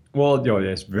 Well,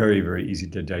 it's very, very easy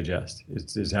to digest.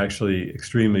 It's actually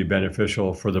extremely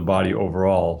beneficial for the body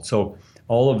overall. So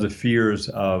all of the fears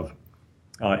of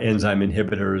enzyme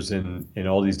inhibitors and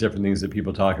all these different things that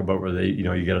people talk about where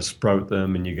you got to sprout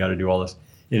them and you got to do all this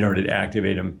in order to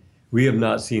activate them. We have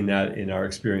not seen that in our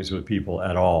experience with people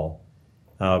at all.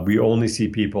 We only see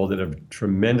people that have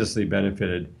tremendously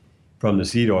benefited from the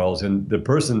seed oils. And the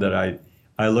person that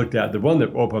I looked at, the one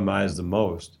that opened my eyes the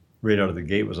most right out of the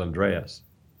gate was Andreas.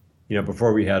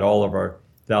 Before we had all of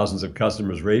thousands of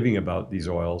customers raving about these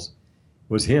oils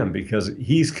was him, because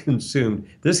he's consumed,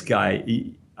 this guy,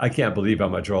 I can't believe how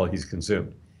much oil he's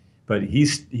consumed, but he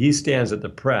stands at the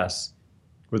press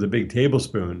with a big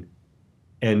tablespoon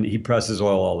and he presses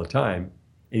oil all the time,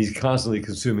 and he's constantly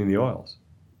consuming the oils.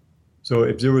 So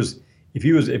if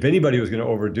anybody was going to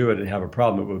overdo it and have a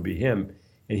problem, it would be him.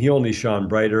 And he only shone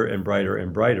brighter and brighter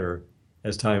and brighter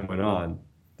as time went on,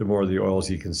 the more of the oils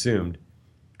he consumed.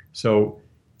 So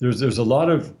there's a lot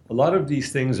of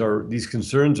these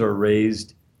concerns are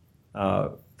raised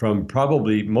from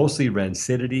probably mostly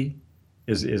rancidity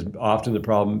is often the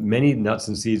problem. Many nuts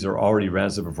and seeds are already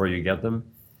rancid before you get them.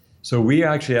 So we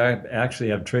actually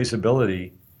have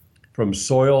traceability from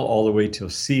soil all the way to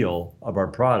seal of our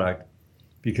product,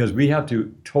 because we have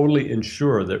to totally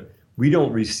ensure that we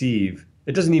don't receive,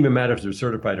 it doesn't even matter if they're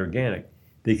certified organic,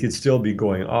 they could still be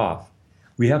going off.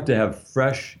 We have to have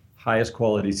fresh, highest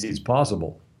quality seeds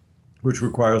possible, which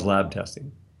requires lab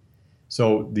testing.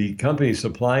 So the company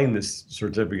supplying this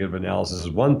certificate of analysis is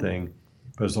one thing,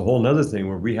 but it's a whole other thing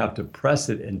where we have to press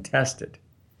it and test it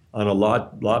on a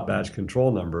lot batch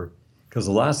control number, because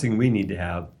the last thing we need to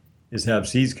have is have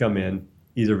seeds come in,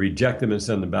 either reject them and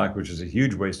send them back, which is a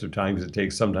huge waste of time because it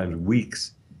takes sometimes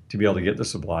weeks to be able to get the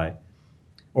supply,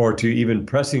 or to even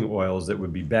pressing oils that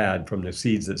would be bad from the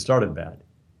seeds that started bad.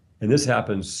 And this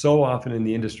happens so often in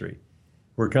the industry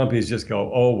where companies just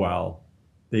go, oh, well,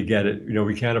 they get it.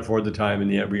 We can't afford the time,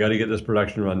 and we got to get this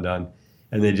production run done,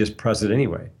 and they just press it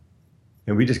anyway.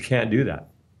 And we just can't do that.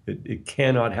 It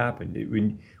cannot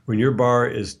happen. When your bar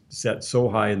is set so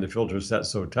high and the filter is set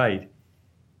so tight,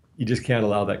 you just can't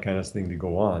allow that kind of thing to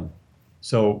go on.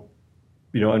 So,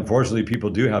 unfortunately, people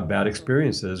do have bad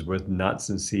experiences with nuts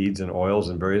and seeds and oils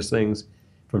and various things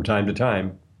from time to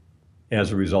time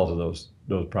as a result of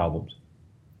those problems.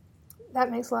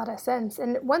 That makes a lot of sense.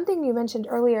 And one thing you mentioned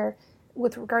earlier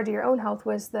with regard to your own health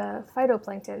was the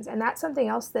phytoplanktons, and that's something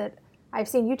else that I've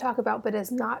seen you talk about, but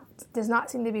does not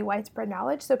seem to be widespread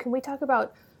knowledge. So can we talk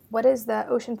about what is the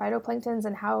ocean phytoplanktons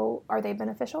and how are they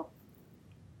beneficial?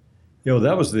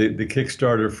 That was the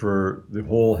Kickstarter for the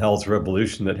whole health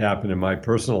revolution that happened in my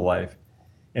personal life,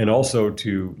 and also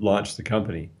to launch the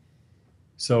company.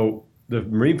 So the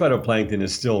marine phytoplankton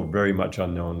is still very much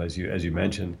unknown, as you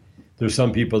mentioned. There's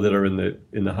some people that are in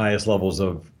the highest levels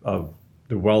of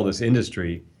the wellness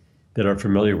industry that are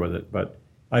familiar with it, but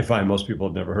I find most people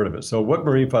have never heard of it. So what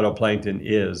marine phytoplankton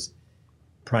is,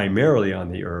 primarily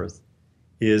on the earth,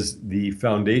 is the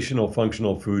foundational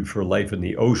functional food for life in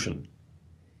the ocean.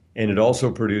 And it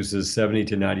also produces 70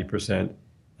 to 90%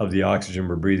 of the oxygen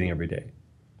we're breathing every day.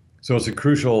 So it's a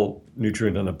crucial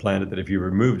nutrient on the planet that if you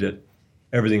removed it,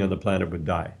 everything on the planet would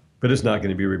die. But it's not going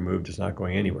to be removed. It's not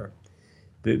going anywhere.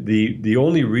 The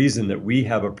only reason that we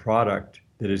have a product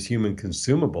that is human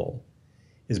consumable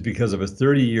is because of a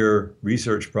 30-year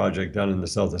research project done in the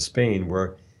south of Spain,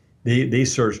 where they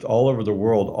searched all over the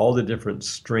world all the different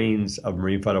strains of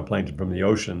marine phytoplankton from the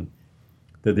ocean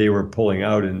that they were pulling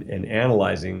out and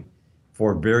analyzing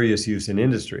for various use in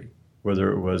industry,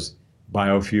 whether it was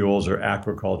biofuels or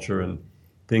aquaculture and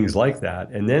things like that.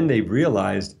 And then they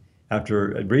realized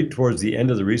right towards the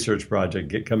end of the research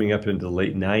project, coming up into the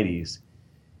late 90s,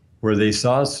 where they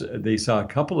saw a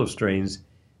couple of strains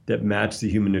that matched the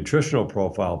human nutritional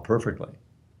profile perfectly.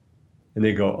 And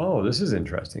they go, oh, this is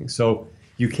interesting. So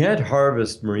you can't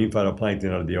harvest marine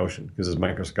phytoplankton out of the ocean because it's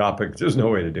microscopic. There's no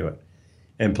way to do it.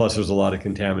 And plus, there's a lot of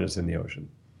contaminants in the ocean.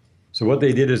 So what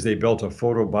they did is they built a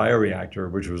photobioreactor,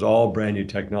 which was all brand new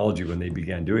technology when they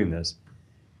began doing this.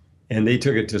 And they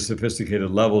took it to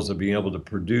sophisticated levels of being able to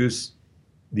produce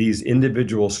these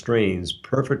individual strains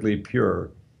perfectly pure,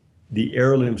 the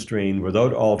heirloom strain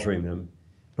without altering them,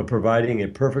 but providing a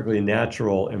perfectly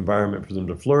natural environment for them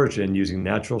to flourish in using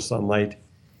natural sunlight,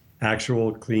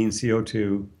 actual clean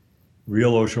CO2,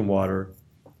 real ocean water,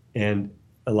 and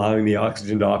allowing the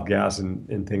oxygen to off gas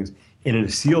and things in a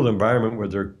sealed environment where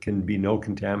there can be no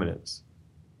contaminants.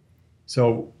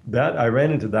 So that I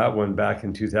ran into that one back in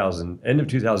end of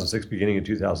 2006, beginning of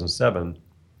 2007,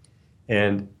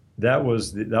 and that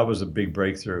was a big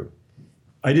breakthrough.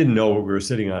 I didn't know what we were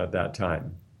sitting on at that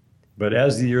time, but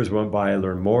as the years went by, I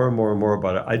learned more and more and more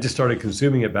about it. I just started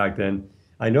consuming it back then.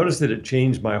 I noticed that it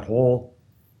changed my whole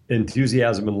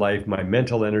enthusiasm in life, my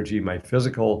mental energy, my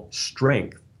physical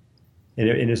strength. And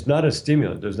it's not a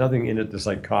stimulant. There's nothing in it that's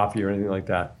like coffee or anything like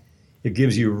that. It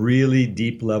gives you really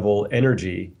deep level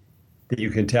energy that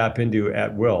you can tap into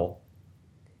at will.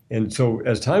 And so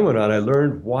as time went on, I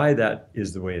learned why that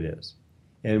is the way it is.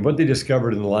 And what they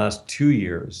discovered in the last 2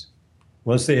 years,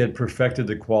 once they had perfected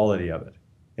the quality of it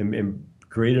and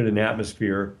created an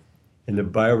atmosphere and the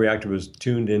bioreactor was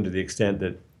tuned in to the extent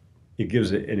that it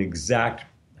gives it an exact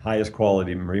highest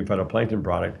quality marine phytoplankton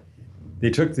product. They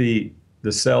took the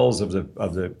cells of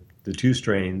the two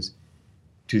strains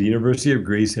to the University of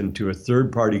Greece and to a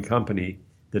third-party company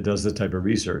that does this type of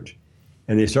research.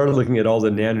 And they started looking at all the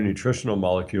nanonutritional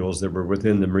molecules that were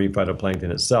within the marine phytoplankton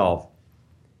itself.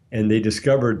 And they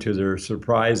discovered, to their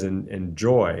surprise and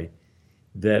joy,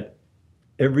 that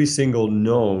every single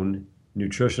known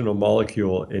nutritional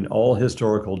molecule in all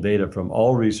historical data from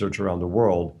all research around the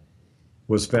world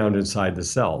was found inside the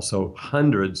cell. So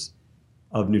hundreds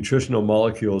of nutritional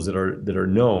molecules that are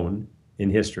known in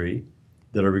history,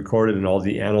 that are recorded in all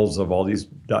the annals of all these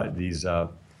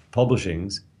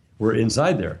publishings, were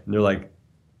inside there. And they're like,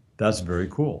 that's very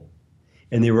cool.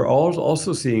 And they were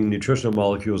also seeing nutritional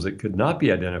molecules that could not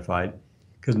be identified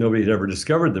because nobody had ever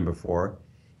discovered them before.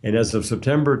 And as of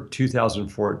September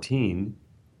 2014,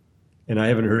 and I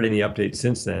haven't heard any updates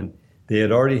since then, they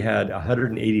had already had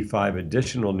 185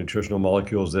 additional nutritional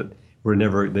molecules that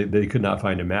were they could not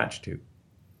find a match to.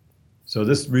 So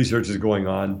this research is going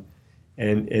on,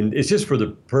 and it's just for the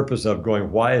purpose of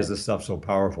going, why is this stuff so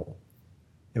powerful?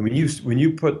 And when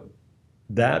you put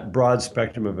that broad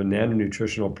spectrum of a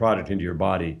nanonutritional product into your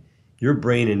body, your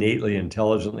brain innately,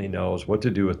 intelligently knows what to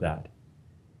do with that.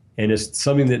 And it's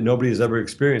something that nobody has ever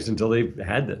experienced until they've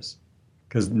had this.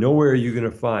 Because nowhere are you going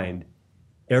to find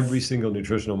every single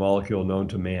nutritional molecule known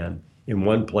to man in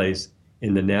one place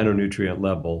in the nanonutrient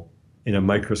level in a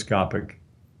microscopic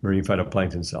marine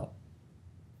phytoplankton cell.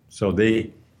 So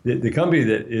the company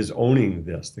that is owning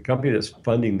this, the company that's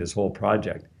funding this whole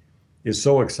project, is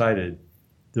so excited.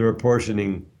 They're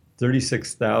apportioning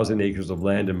 36,000 acres of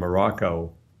land in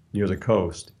Morocco near the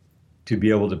coast to be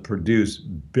able to produce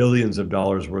billions of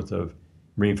dollars worth of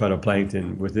marine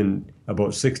phytoplankton within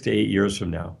about 6 to 8 years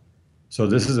from now. So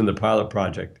this isn't the pilot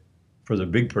project for the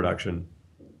big production,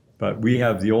 but we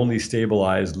have the only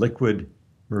stabilized liquid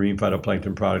marine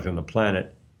phytoplankton product on the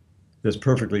planet that's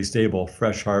perfectly stable,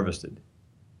 fresh harvested.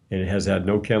 And it has had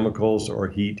no chemicals or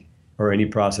heat or any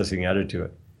processing added to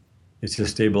it. It's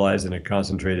just stabilized in a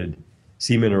concentrated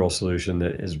sea mineral solution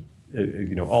that is,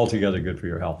 altogether good for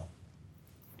your health.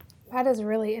 That is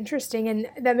really interesting, and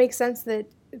that makes sense that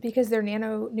because they're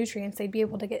nanonutrients, they'd be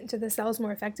able to get into the cells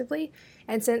more effectively.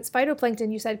 And since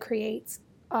phytoplankton, you said, creates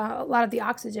a lot of the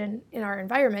oxygen in our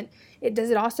environment, does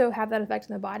it also have that effect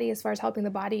in the body as far as helping the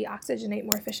body oxygenate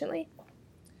more efficiently?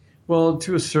 Well,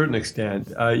 to a certain extent,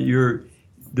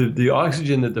 the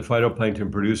oxygen that the phytoplankton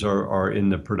produce are in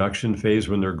the production phase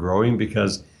when they're growing,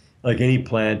 because like any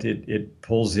plant, it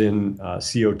pulls in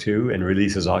CO2 and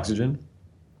releases oxygen.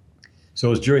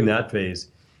 So it's during that phase.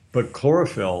 But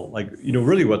chlorophyll,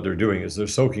 really what they're doing is they're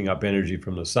soaking up energy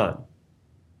from the sun,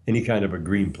 any kind of a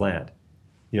green plant.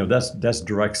 That's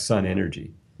direct sun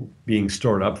energy being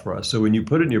stored up for us. So when you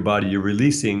put it in your body, you're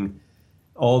releasing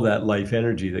all that life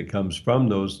energy that comes from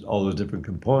all those different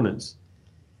components.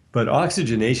 But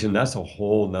oxygenation, that's a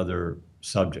whole nother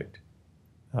subject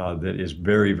that is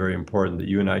very, very important that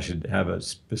you and I should have a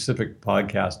specific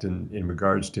podcast in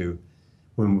regards to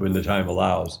when the time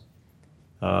allows.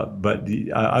 But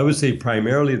I would say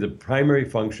primarily the primary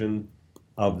function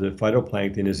of the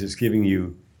phytoplankton is it's giving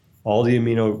you all the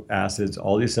amino acids,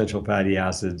 all the essential fatty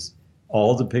acids,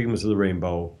 all the pigments of the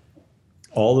rainbow,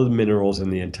 all of the minerals in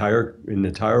the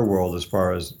entire world as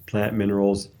far as plant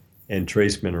minerals and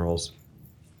trace minerals,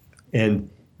 and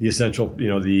the essential,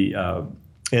 the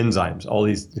enzymes, all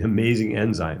these amazing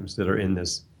enzymes that are in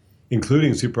this,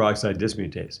 including superoxide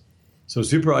dismutase. So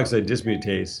superoxide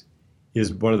dismutase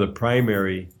is one of the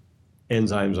primary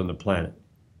enzymes on the planet.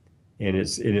 And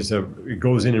it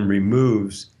goes in and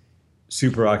removes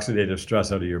superoxidative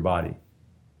stress out of your body.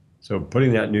 So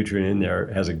putting that nutrient in there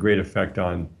has a great effect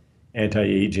on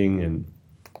anti-aging and,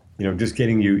 just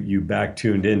getting you back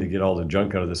tuned in to get all the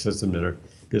junk out of the system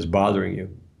that's bothering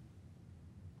you.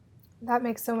 That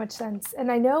makes so much sense.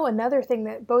 And I know another thing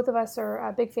that both of us are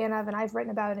a big fan of, and I've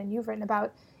written about and you've written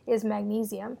about, is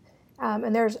magnesium.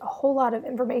 And there's a whole lot of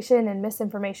information and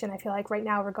misinformation, I feel like, right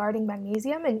now regarding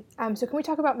magnesium. And so can we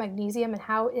talk about magnesium and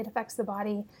how it affects the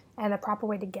body and a proper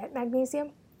way to get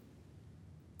magnesium?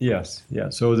 Yes. Yeah.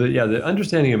 So the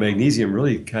understanding of magnesium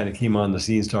really kind of came on the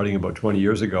scene starting about 20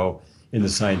 years ago in the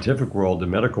scientific world, the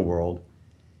medical world.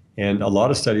 And a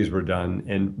lot of studies were done.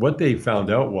 And what they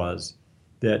found out was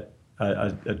that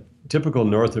a typical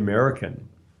North American,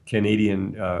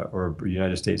 Canadian, or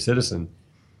United States citizen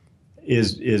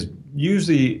is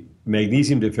usually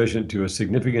magnesium deficient to a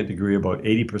significant degree, about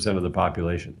 80% of the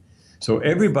population. So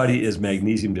everybody is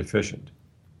magnesium deficient,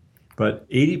 but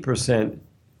 80%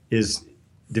 is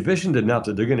deficient enough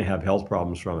that they're going to have health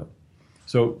problems from it.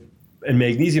 So and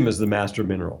magnesium is the master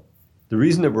mineral. The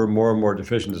reason that we're more and more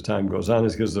deficient as time goes on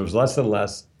is because there's less and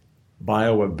less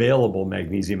bioavailable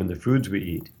magnesium in the foods we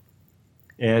eat.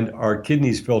 And our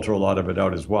kidneys filter a lot of it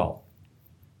out as well.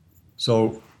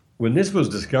 So when this was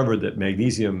discovered that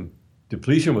magnesium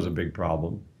depletion was a big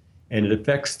problem, and it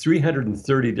affects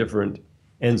 330 different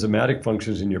enzymatic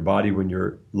functions in your body when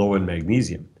you're low in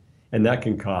magnesium. And that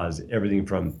can cause everything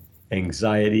from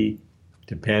anxiety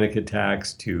to panic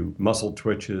attacks to muscle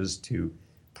twitches to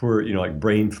poor, like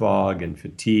brain fog and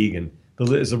fatigue. And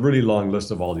it's a really long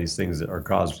list of all these things that are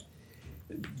caused.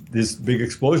 This big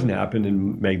explosion happened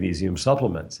in magnesium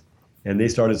supplements. And they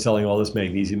started selling all this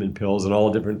magnesium in pills and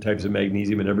all different types of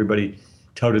magnesium. And everybody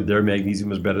touted their magnesium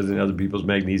was better than other people's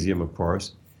magnesium, of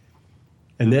course.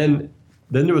 And then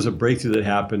there was a breakthrough that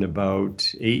happened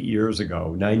about 9 years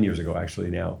ago actually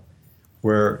now,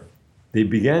 where they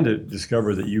began to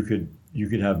discover that you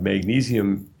could have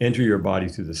magnesium enter your body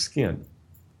through the skin.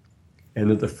 And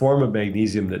that the form of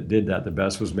magnesium that did that the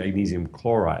best was magnesium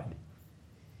chloride.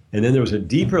 And then there was a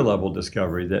deeper level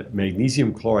discovery that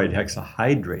magnesium chloride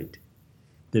hexahydrate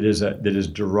that is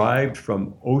derived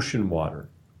from ocean water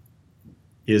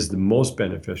is the most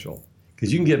beneficial.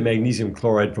 Because you can get magnesium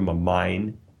chloride from a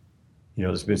mine,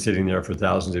 that's been sitting there for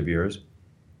thousands of years.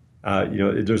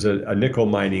 There's a nickel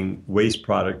mining waste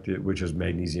product, which is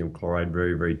magnesium chloride,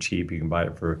 very, very cheap. You can buy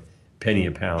it for a penny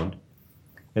a pound.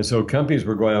 And so companies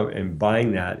were going out and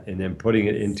buying that and then putting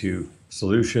it into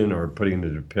solution or putting it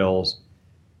into pills.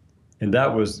 And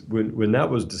that was, when that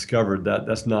was discovered,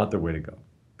 that's not the way to go.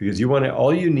 Because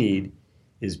all you need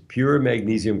is pure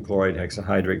magnesium chloride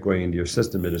hexahydrate going into your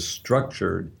system. It is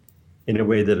structured in a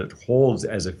way that it holds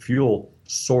as a fuel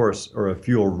source, or a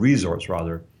fuel resource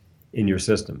rather, in your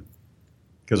system.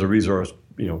 Because a resource,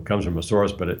 comes from a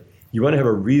source, but you want to have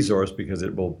a resource because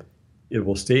it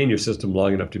will stay in your system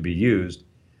long enough to be used.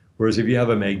 Whereas if you have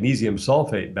a magnesium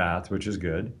sulfate bath, which is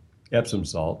good, Epsom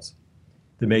salts,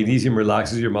 the magnesium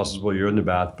relaxes your muscles while you're in the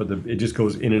bath, but it just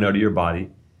goes in and out of your body,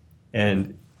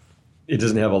 and it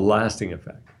doesn't have a lasting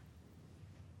effect.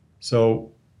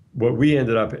 So what we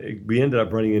ended up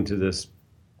running into this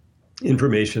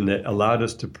information that allowed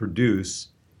us to produce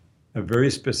a very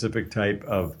specific type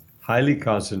of highly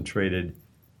concentrated,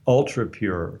 ultra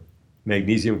pure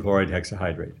magnesium chloride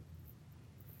hexahydrate.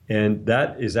 And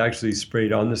that is actually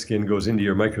sprayed on the skin, goes into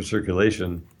your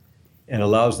microcirculation, and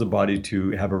allows the body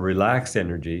to have a relaxed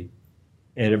energy.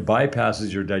 And it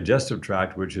bypasses your digestive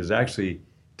tract, which is actually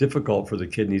difficult for the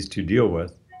kidneys to deal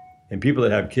with. And people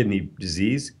that have kidney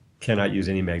disease cannot use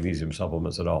any magnesium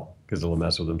supplements at all because it'll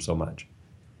mess with them so much.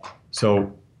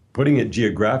 So putting it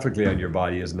geographically on your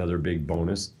body is another big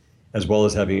bonus, as well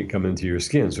as having it come into your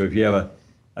skin. So if you have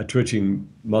a twitching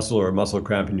muscle or a muscle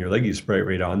cramp in your leg, you spray it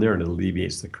right on there and it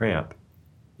alleviates the cramp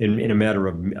in a matter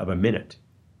of a minute.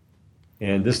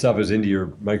 And this stuff is into your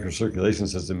microcirculation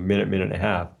system minute and a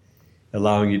half,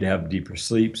 allowing you to have deeper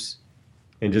sleeps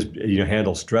and just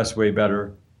handle stress way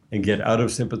better and get out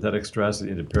of sympathetic stress and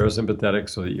into parasympathetic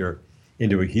so that you're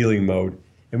into a healing mode.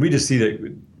 And we just see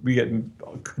that we get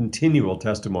continual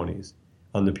testimonies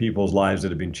on the people's lives that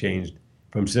have been changed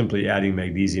from simply adding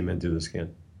magnesium into the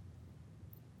skin.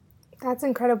 That's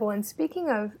incredible. And speaking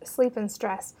of sleep and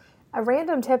stress, a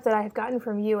random tip that I've gotten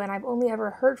from you, and I've only ever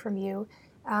heard from you,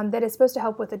 that is supposed to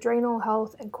help with adrenal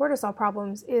health and cortisol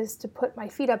problems is to put my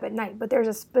feet up at night. But there's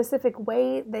a specific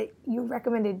way that you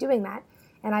recommended doing that.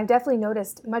 And I've definitely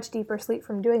noticed much deeper sleep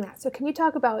from doing that. So can you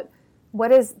talk about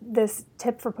what is this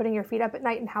tip for putting your feet up at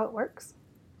night and how it works?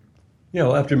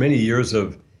 After many years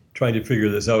of trying to figure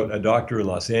this out, a doctor in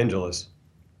Los Angeles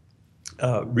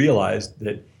realized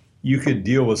that you could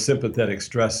deal with sympathetic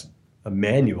stress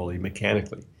manually,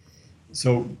 mechanically.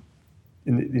 So,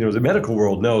 the medical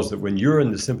world knows that when you're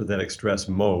in the sympathetic stress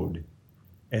mode,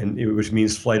 which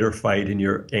means flight or fight, and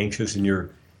you're anxious and you're,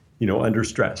 under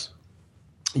stress,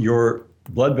 your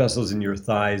blood vessels in your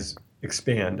thighs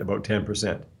expand about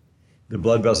 10%. The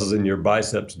blood vessels in your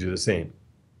biceps do the same.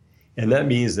 And that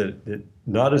means that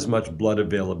not as much blood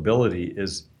availability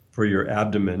is for your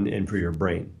abdomen and for your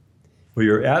brain. Well,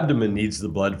 your abdomen needs the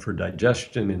blood for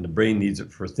digestion and the brain needs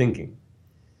it for thinking.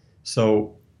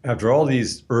 So after all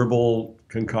these herbal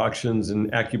concoctions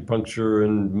and acupuncture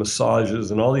and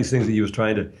massages and all these things that he was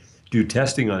trying to do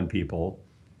testing on people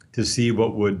to see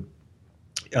what would,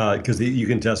 because you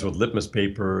can test with litmus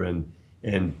paper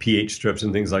and pH strips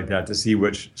and things like that to see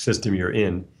which system you're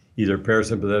in, either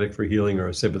parasympathetic for healing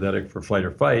or sympathetic for flight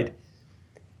or fight.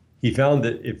 He found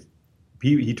that if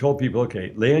he told people,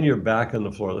 okay, lay on your back on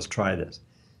the floor, let's try this.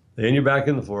 Lay on your back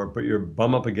on the floor, put your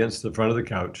bum up against the front of the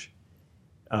couch,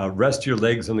 Rest your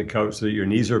legs on the couch so that your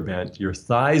knees are bent. Your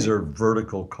thighs are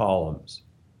vertical columns.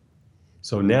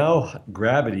 So now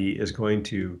gravity is going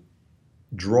to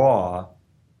draw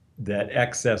that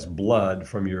excess blood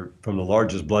from the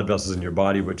largest blood vessels in your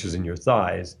body, which is in your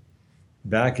thighs,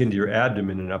 back into your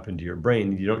abdomen and up into your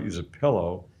brain. You don't use a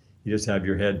pillow. You just have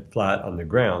your head flat on the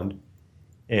ground.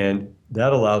 And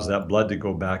that allows that blood to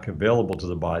go back available to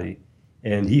the body.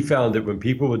 And he found that when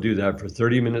people would do that for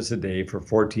 30 minutes a day for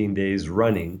 14 days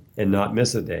running and not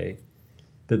miss a day,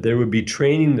 that they would be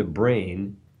training the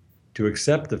brain to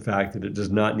accept the fact that it does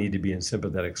not need to be in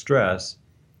sympathetic stress.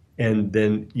 And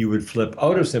then you would flip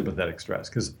out of sympathetic stress,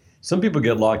 because some people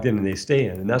get locked in and they stay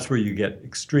in, and that's where you get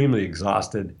extremely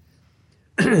exhausted.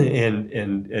 and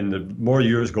the more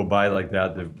years go by like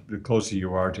that, the closer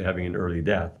you are to having an early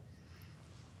death.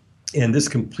 And this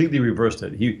completely reversed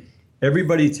it.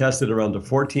 Everybody tested around the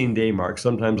 14-day mark,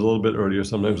 sometimes a little bit earlier,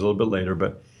 sometimes a little bit later,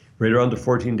 but right around the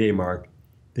 14-day mark,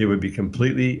 they would be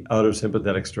completely out of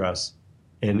sympathetic stress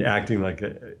and acting like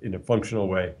in a functional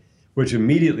way, which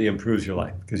immediately improves your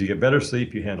life because you get better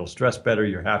sleep, you handle stress better,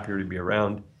 you're happier to be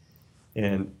around,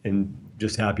 and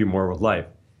just happy more with life.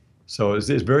 So it's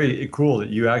very cool that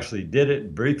you actually did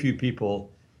it. Very few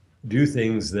people do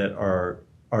things that are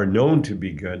known to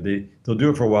be good. They'll do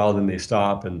it for a while, then they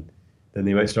stop, and then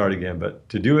they might start again. But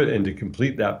to do it and to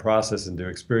complete that process and to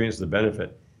experience the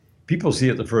benefit, people see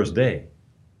it the first day.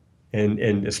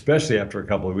 And especially after a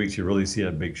couple of weeks, you really see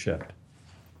a big shift.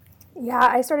 Yeah,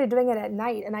 I started doing it at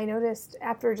night, and I noticed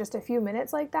after just a few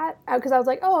minutes like that, because I was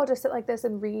like, oh, I'll just sit like this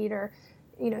and read or,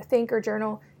 think or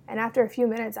journal. And after a few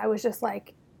minutes, I was just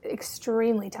like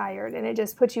extremely tired, and it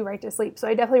just puts you right to sleep. So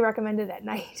I definitely recommend it at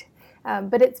night.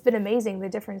 But it's been amazing, the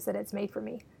difference that it's made for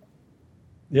me.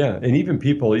 Yeah, and even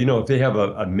people, if they have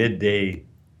a midday,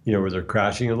 where they're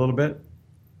crashing a little bit,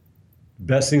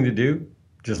 best thing to do,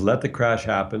 just let the crash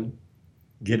happen,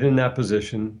 get in that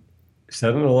position,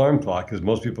 set an alarm clock, because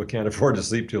most people can't afford to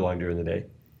sleep too long during the day.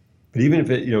 But even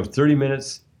if 30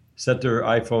 minutes, set their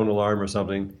iPhone alarm or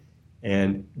something,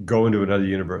 and go into another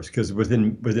universe. Because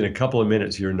within a couple of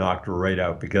minutes, you're knocked right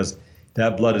out, because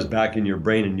that blood is back in your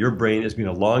brain, and your brain has been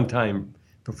a long time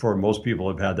before most people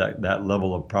have had that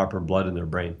level of proper blood in their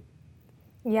brain.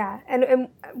 Yeah, and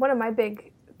one of my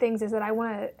big things is that I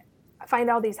want to find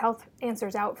all these health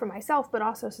answers out for myself, but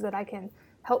also so that I can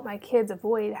help my kids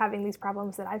avoid having these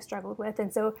problems that I've struggled with.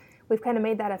 And so we've kind of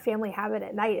made that a family habit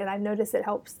at night, and I've noticed it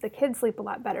helps the kids sleep a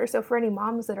lot better. So for any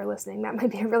moms that are listening, that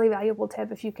might be a really valuable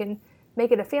tip. If you can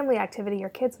make it a family activity, your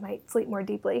kids might sleep more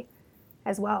deeply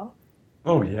as well.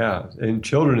 Oh yeah, and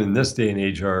children in this day and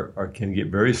age can get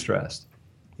very stressed.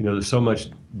 There's so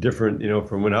much different,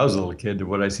 from when I was a little kid to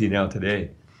what I see now today.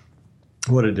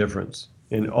 What a difference.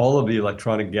 And all of the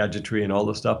electronic gadgetry and all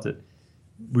the stuff that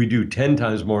we do 10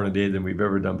 times more in a day than we've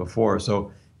ever done before.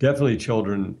 So definitely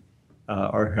children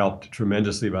are helped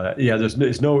tremendously by that. Yeah,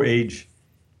 there's no age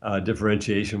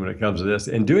differentiation when it comes to this.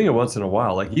 And doing it once in a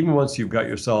while, like even once you've got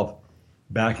yourself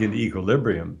back into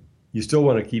equilibrium, you still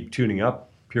want to keep tuning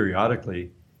up periodically.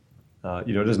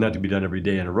 It doesn't have to be done every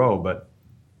day in a row, but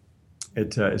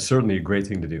it's certainly a great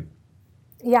thing to do.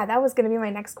 Yeah, that was going to be my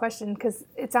next question, because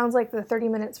it sounds like the 30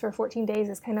 minutes for 14 days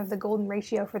is kind of the golden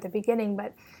ratio for the beginning,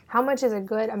 but how much is a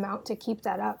good amount to keep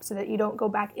that up so that you don't go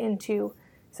back into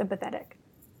sympathetic?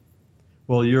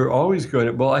 Well, you're always going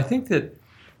to, well, I think that,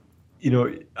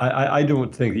 I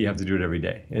don't think that you have to do it every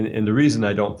day. And the reason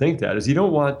I don't think that is you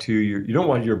don't want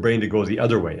your brain to go the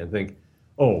other way and think,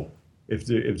 oh, if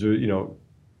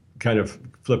kind of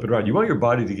flip it around. You want your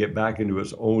body to get back into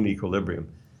its own equilibrium.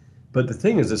 But the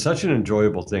thing is, it's such an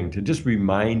enjoyable thing to just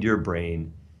remind your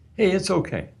brain, hey, it's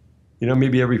okay.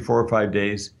 Maybe every 4 or 5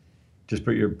 days, just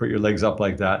put your legs up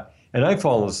like that. And I've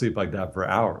fallen asleep like that for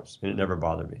hours, and it never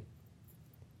bothered me.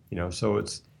 So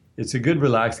it's a good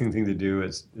relaxing thing to do.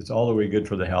 It's all the way good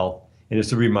for the health, and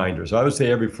it's a reminder. So I would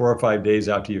say every 4 or 5 days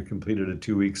after you've completed a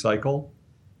 2-week cycle,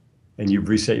 and you've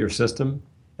reset your system,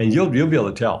 and you'll be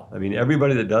able to tell. I mean,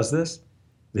 everybody that does this,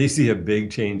 they see a big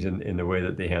change in the way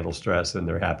that they handle stress and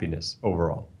their happiness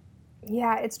overall.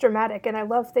 Yeah, it's dramatic, and I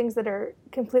love things that are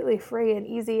completely free and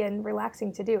easy and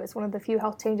relaxing to do. It's one of the few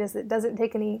health changes that doesn't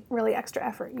take any really extra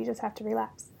effort. You just have to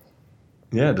relax.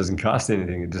 Yeah, it doesn't cost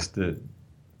anything. It's just the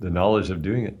knowledge of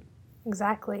doing it.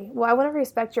 Exactly. Well, I want to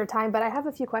respect your time, but I have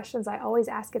a few questions I always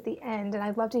ask at the end, and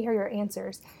I'd love to hear your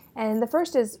answers. And the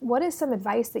first is, what is some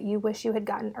advice that you wish you had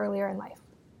gotten earlier in life?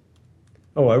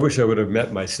 Oh, I wish I would have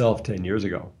met myself 10 years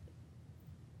ago.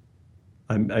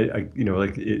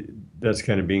 That's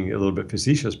kind of being a little bit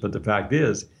facetious, but the fact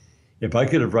is, if I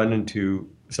could have run into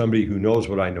somebody who knows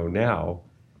what I know now,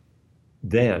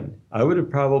 then, I would have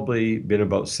probably been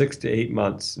about 6 to 8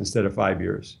 months instead of 5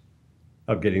 years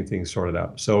of getting things sorted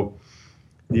out. So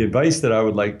the advice that I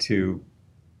would like to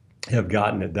have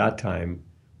gotten at that time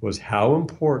was how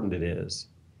important it is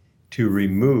to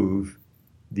remove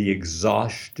the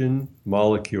exhaustion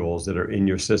molecules that are in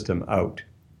your system out.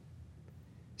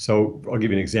 So I'll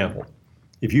give you an example.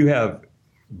 If you have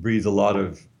breathed a lot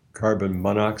of carbon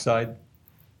monoxide,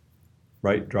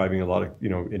 right, driving a lot of,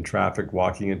 in traffic,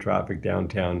 walking in traffic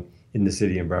downtown in the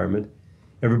city environment,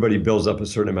 everybody builds up a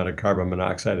certain amount of carbon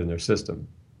monoxide in their system.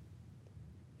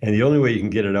 And the only way you can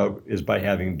get it out is by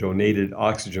having donated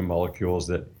oxygen molecules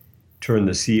that turn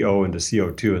the CO into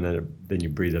CO2, and then you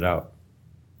breathe it out.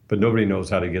 But nobody knows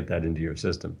how to get that into your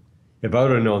system. If I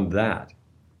would have known that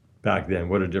back then,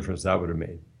 what a difference that would have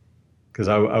made. Because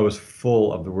I was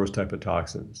full of the worst type of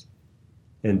toxins.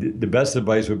 And the best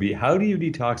advice would be, how do you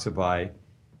detoxify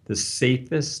the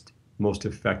safest, most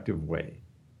effective way?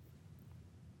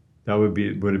 That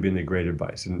would have been the great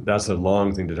advice. And that's a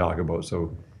long thing to talk about.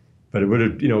 So, but it would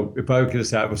have, if I could have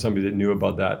sat with somebody that knew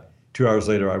about that, 2 hours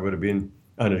later, I would have been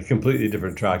on a completely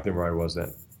different track than where I was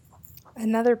then.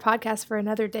 Another podcast for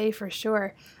another day for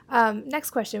sure.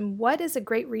 Next question. What is a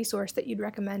great resource that you'd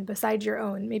recommend besides your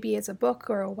own? Maybe it's a book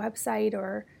or a website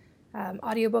or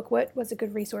audiobook. What was a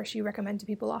good resource you recommend to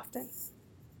people often?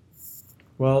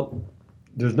 Well,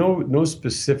 there's no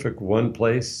specific one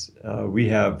place. We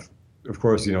have, of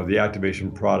course, the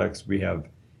activation products. We have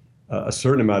a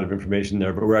certain amount of information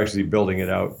there, but we're actually building it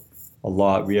out a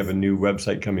lot. We have a new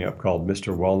website coming up called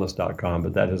MrWellness.com,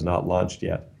 but that has not launched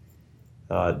yet.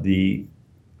 When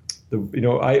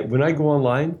I go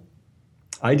online,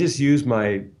 I just use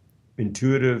my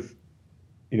intuitive,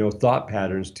 thought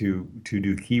patterns to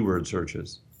do keyword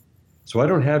searches. So I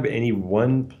don't have any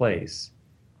one place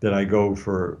that I go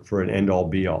for an end all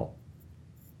be all.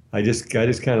 I just kind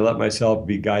of let myself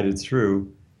be guided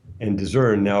through and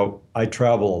discern. Now I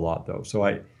travel a lot though. So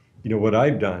what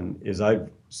I've done is I've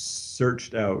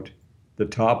searched out the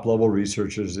top level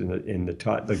researchers in the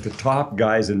top, like the top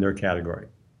guys in their category,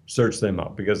 search them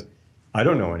out because I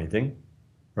don't know anything,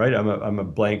 right? I'm a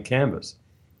blank canvas,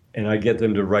 and I get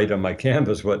them to write on my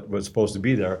canvas what's supposed to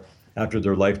be there after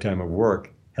their lifetime of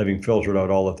work, having filtered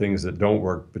out all the things that don't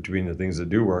work between the things that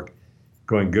do work,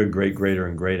 going good, great, greater,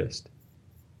 and greatest.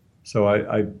 So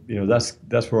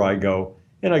that's where I go,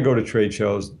 and I go to trade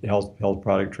shows, health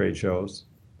product trade shows.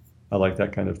 I like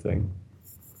that kind of thing,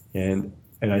 and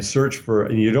I search for,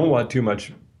 and you don't want too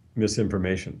much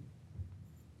misinformation.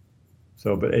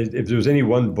 So, but if there's any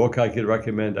one book I could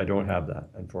recommend, I don't have that,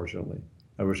 unfortunately.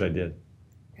 I wish I did.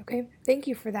 Okay, thank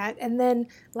you for that. And then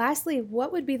lastly,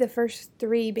 what would be the first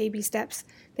 3 baby steps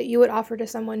that you would offer to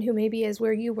someone who maybe is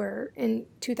where you were in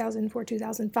 2004,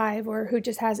 2005, or who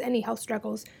just has any health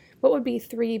struggles? What would be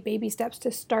 3 baby steps to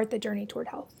start the journey toward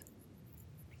health?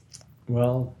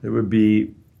 Well, it would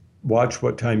be watch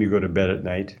what time you go to bed at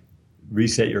night.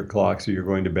 Reset your clock so you're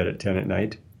going to bed at 10 at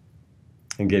night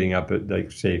and getting up at, like,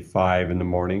 say, 5 in the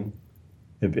morning.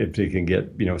 If they can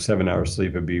get 7 hours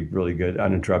sleep, it'd be really good.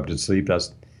 Uninterrupted sleep,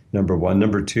 that's number 1.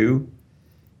 Number 2,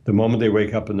 the moment they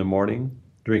wake up in the morning,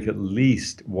 drink at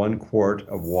least 1 quart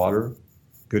of water,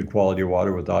 good quality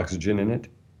water with oxygen in it,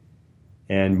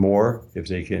 and more if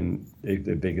they can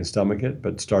stomach it.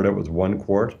 But start out with 1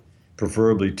 quart,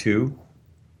 preferably 2,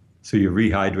 so you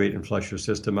rehydrate and flush your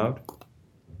system out.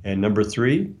 And number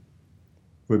 3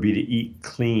 would be to eat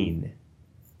clean.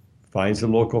 Find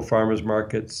some local farmers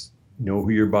markets, know who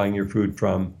you're buying your food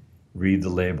from, read the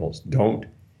labels. Don't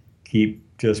keep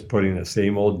just putting the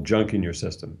same old junk in your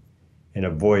system, and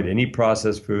avoid any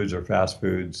processed foods or fast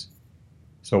foods.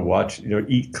 So watch,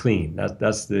 eat clean.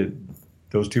 That's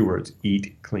those 2 words,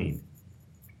 eat clean.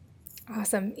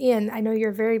 Awesome. Ian, I know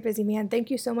you're a very busy man.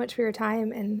 Thank you so much for your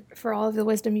time and for all of the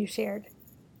wisdom you shared.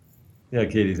 Yeah,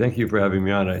 Katie, thank you for having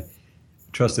me on. I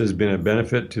trust it has been a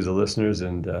benefit to the listeners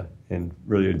and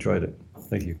really enjoyed it.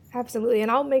 Thank you. Absolutely.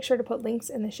 And I'll make sure to put links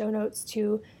in the show notes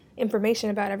to information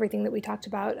about everything that we talked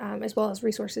about, as well as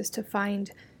resources to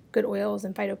find good oils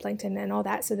and phytoplankton and all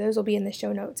that. So those will be in the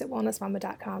show notes at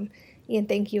wellnessmama.com. Ian,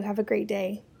 thank you. Have a great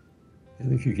day.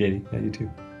 Thank you, Katie. Yeah, you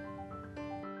too.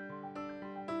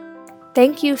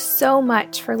 Thank you so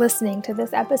much for listening to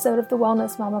this episode of the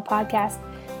Wellness Mama podcast,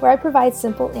 where I provide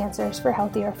simple answers for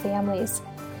healthier families.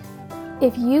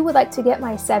 If you would like to get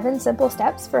my 7 simple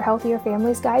steps for healthier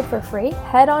families guide for free,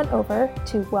 head on over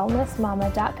to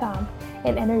wellnessmama.com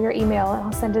and enter your email, and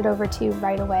I'll send it over to you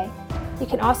right away. You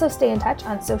can also stay in touch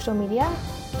on social media,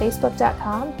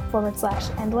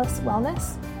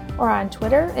 facebook.com/endlesswellness, or on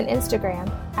Twitter and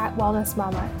Instagram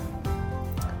 @wellnessmama.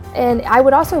 And I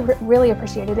would also really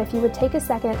appreciate it if you would take a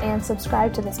second and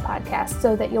subscribe to this podcast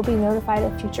so that you'll be notified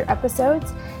of future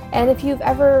episodes. And if you've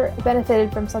ever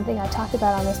benefited from something I talked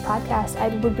about on this podcast, I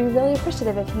would be really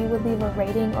appreciative if you would leave a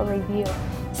rating or review,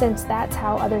 since that's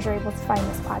how others are able to find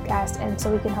this podcast and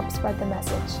so we can help spread the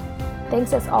message.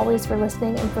 Thanks as always for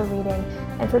listening and for reading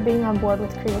and for being on board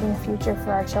with creating a future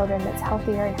for our children that's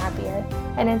healthier and happier.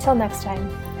 And until next time,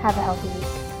 have a healthy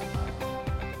week.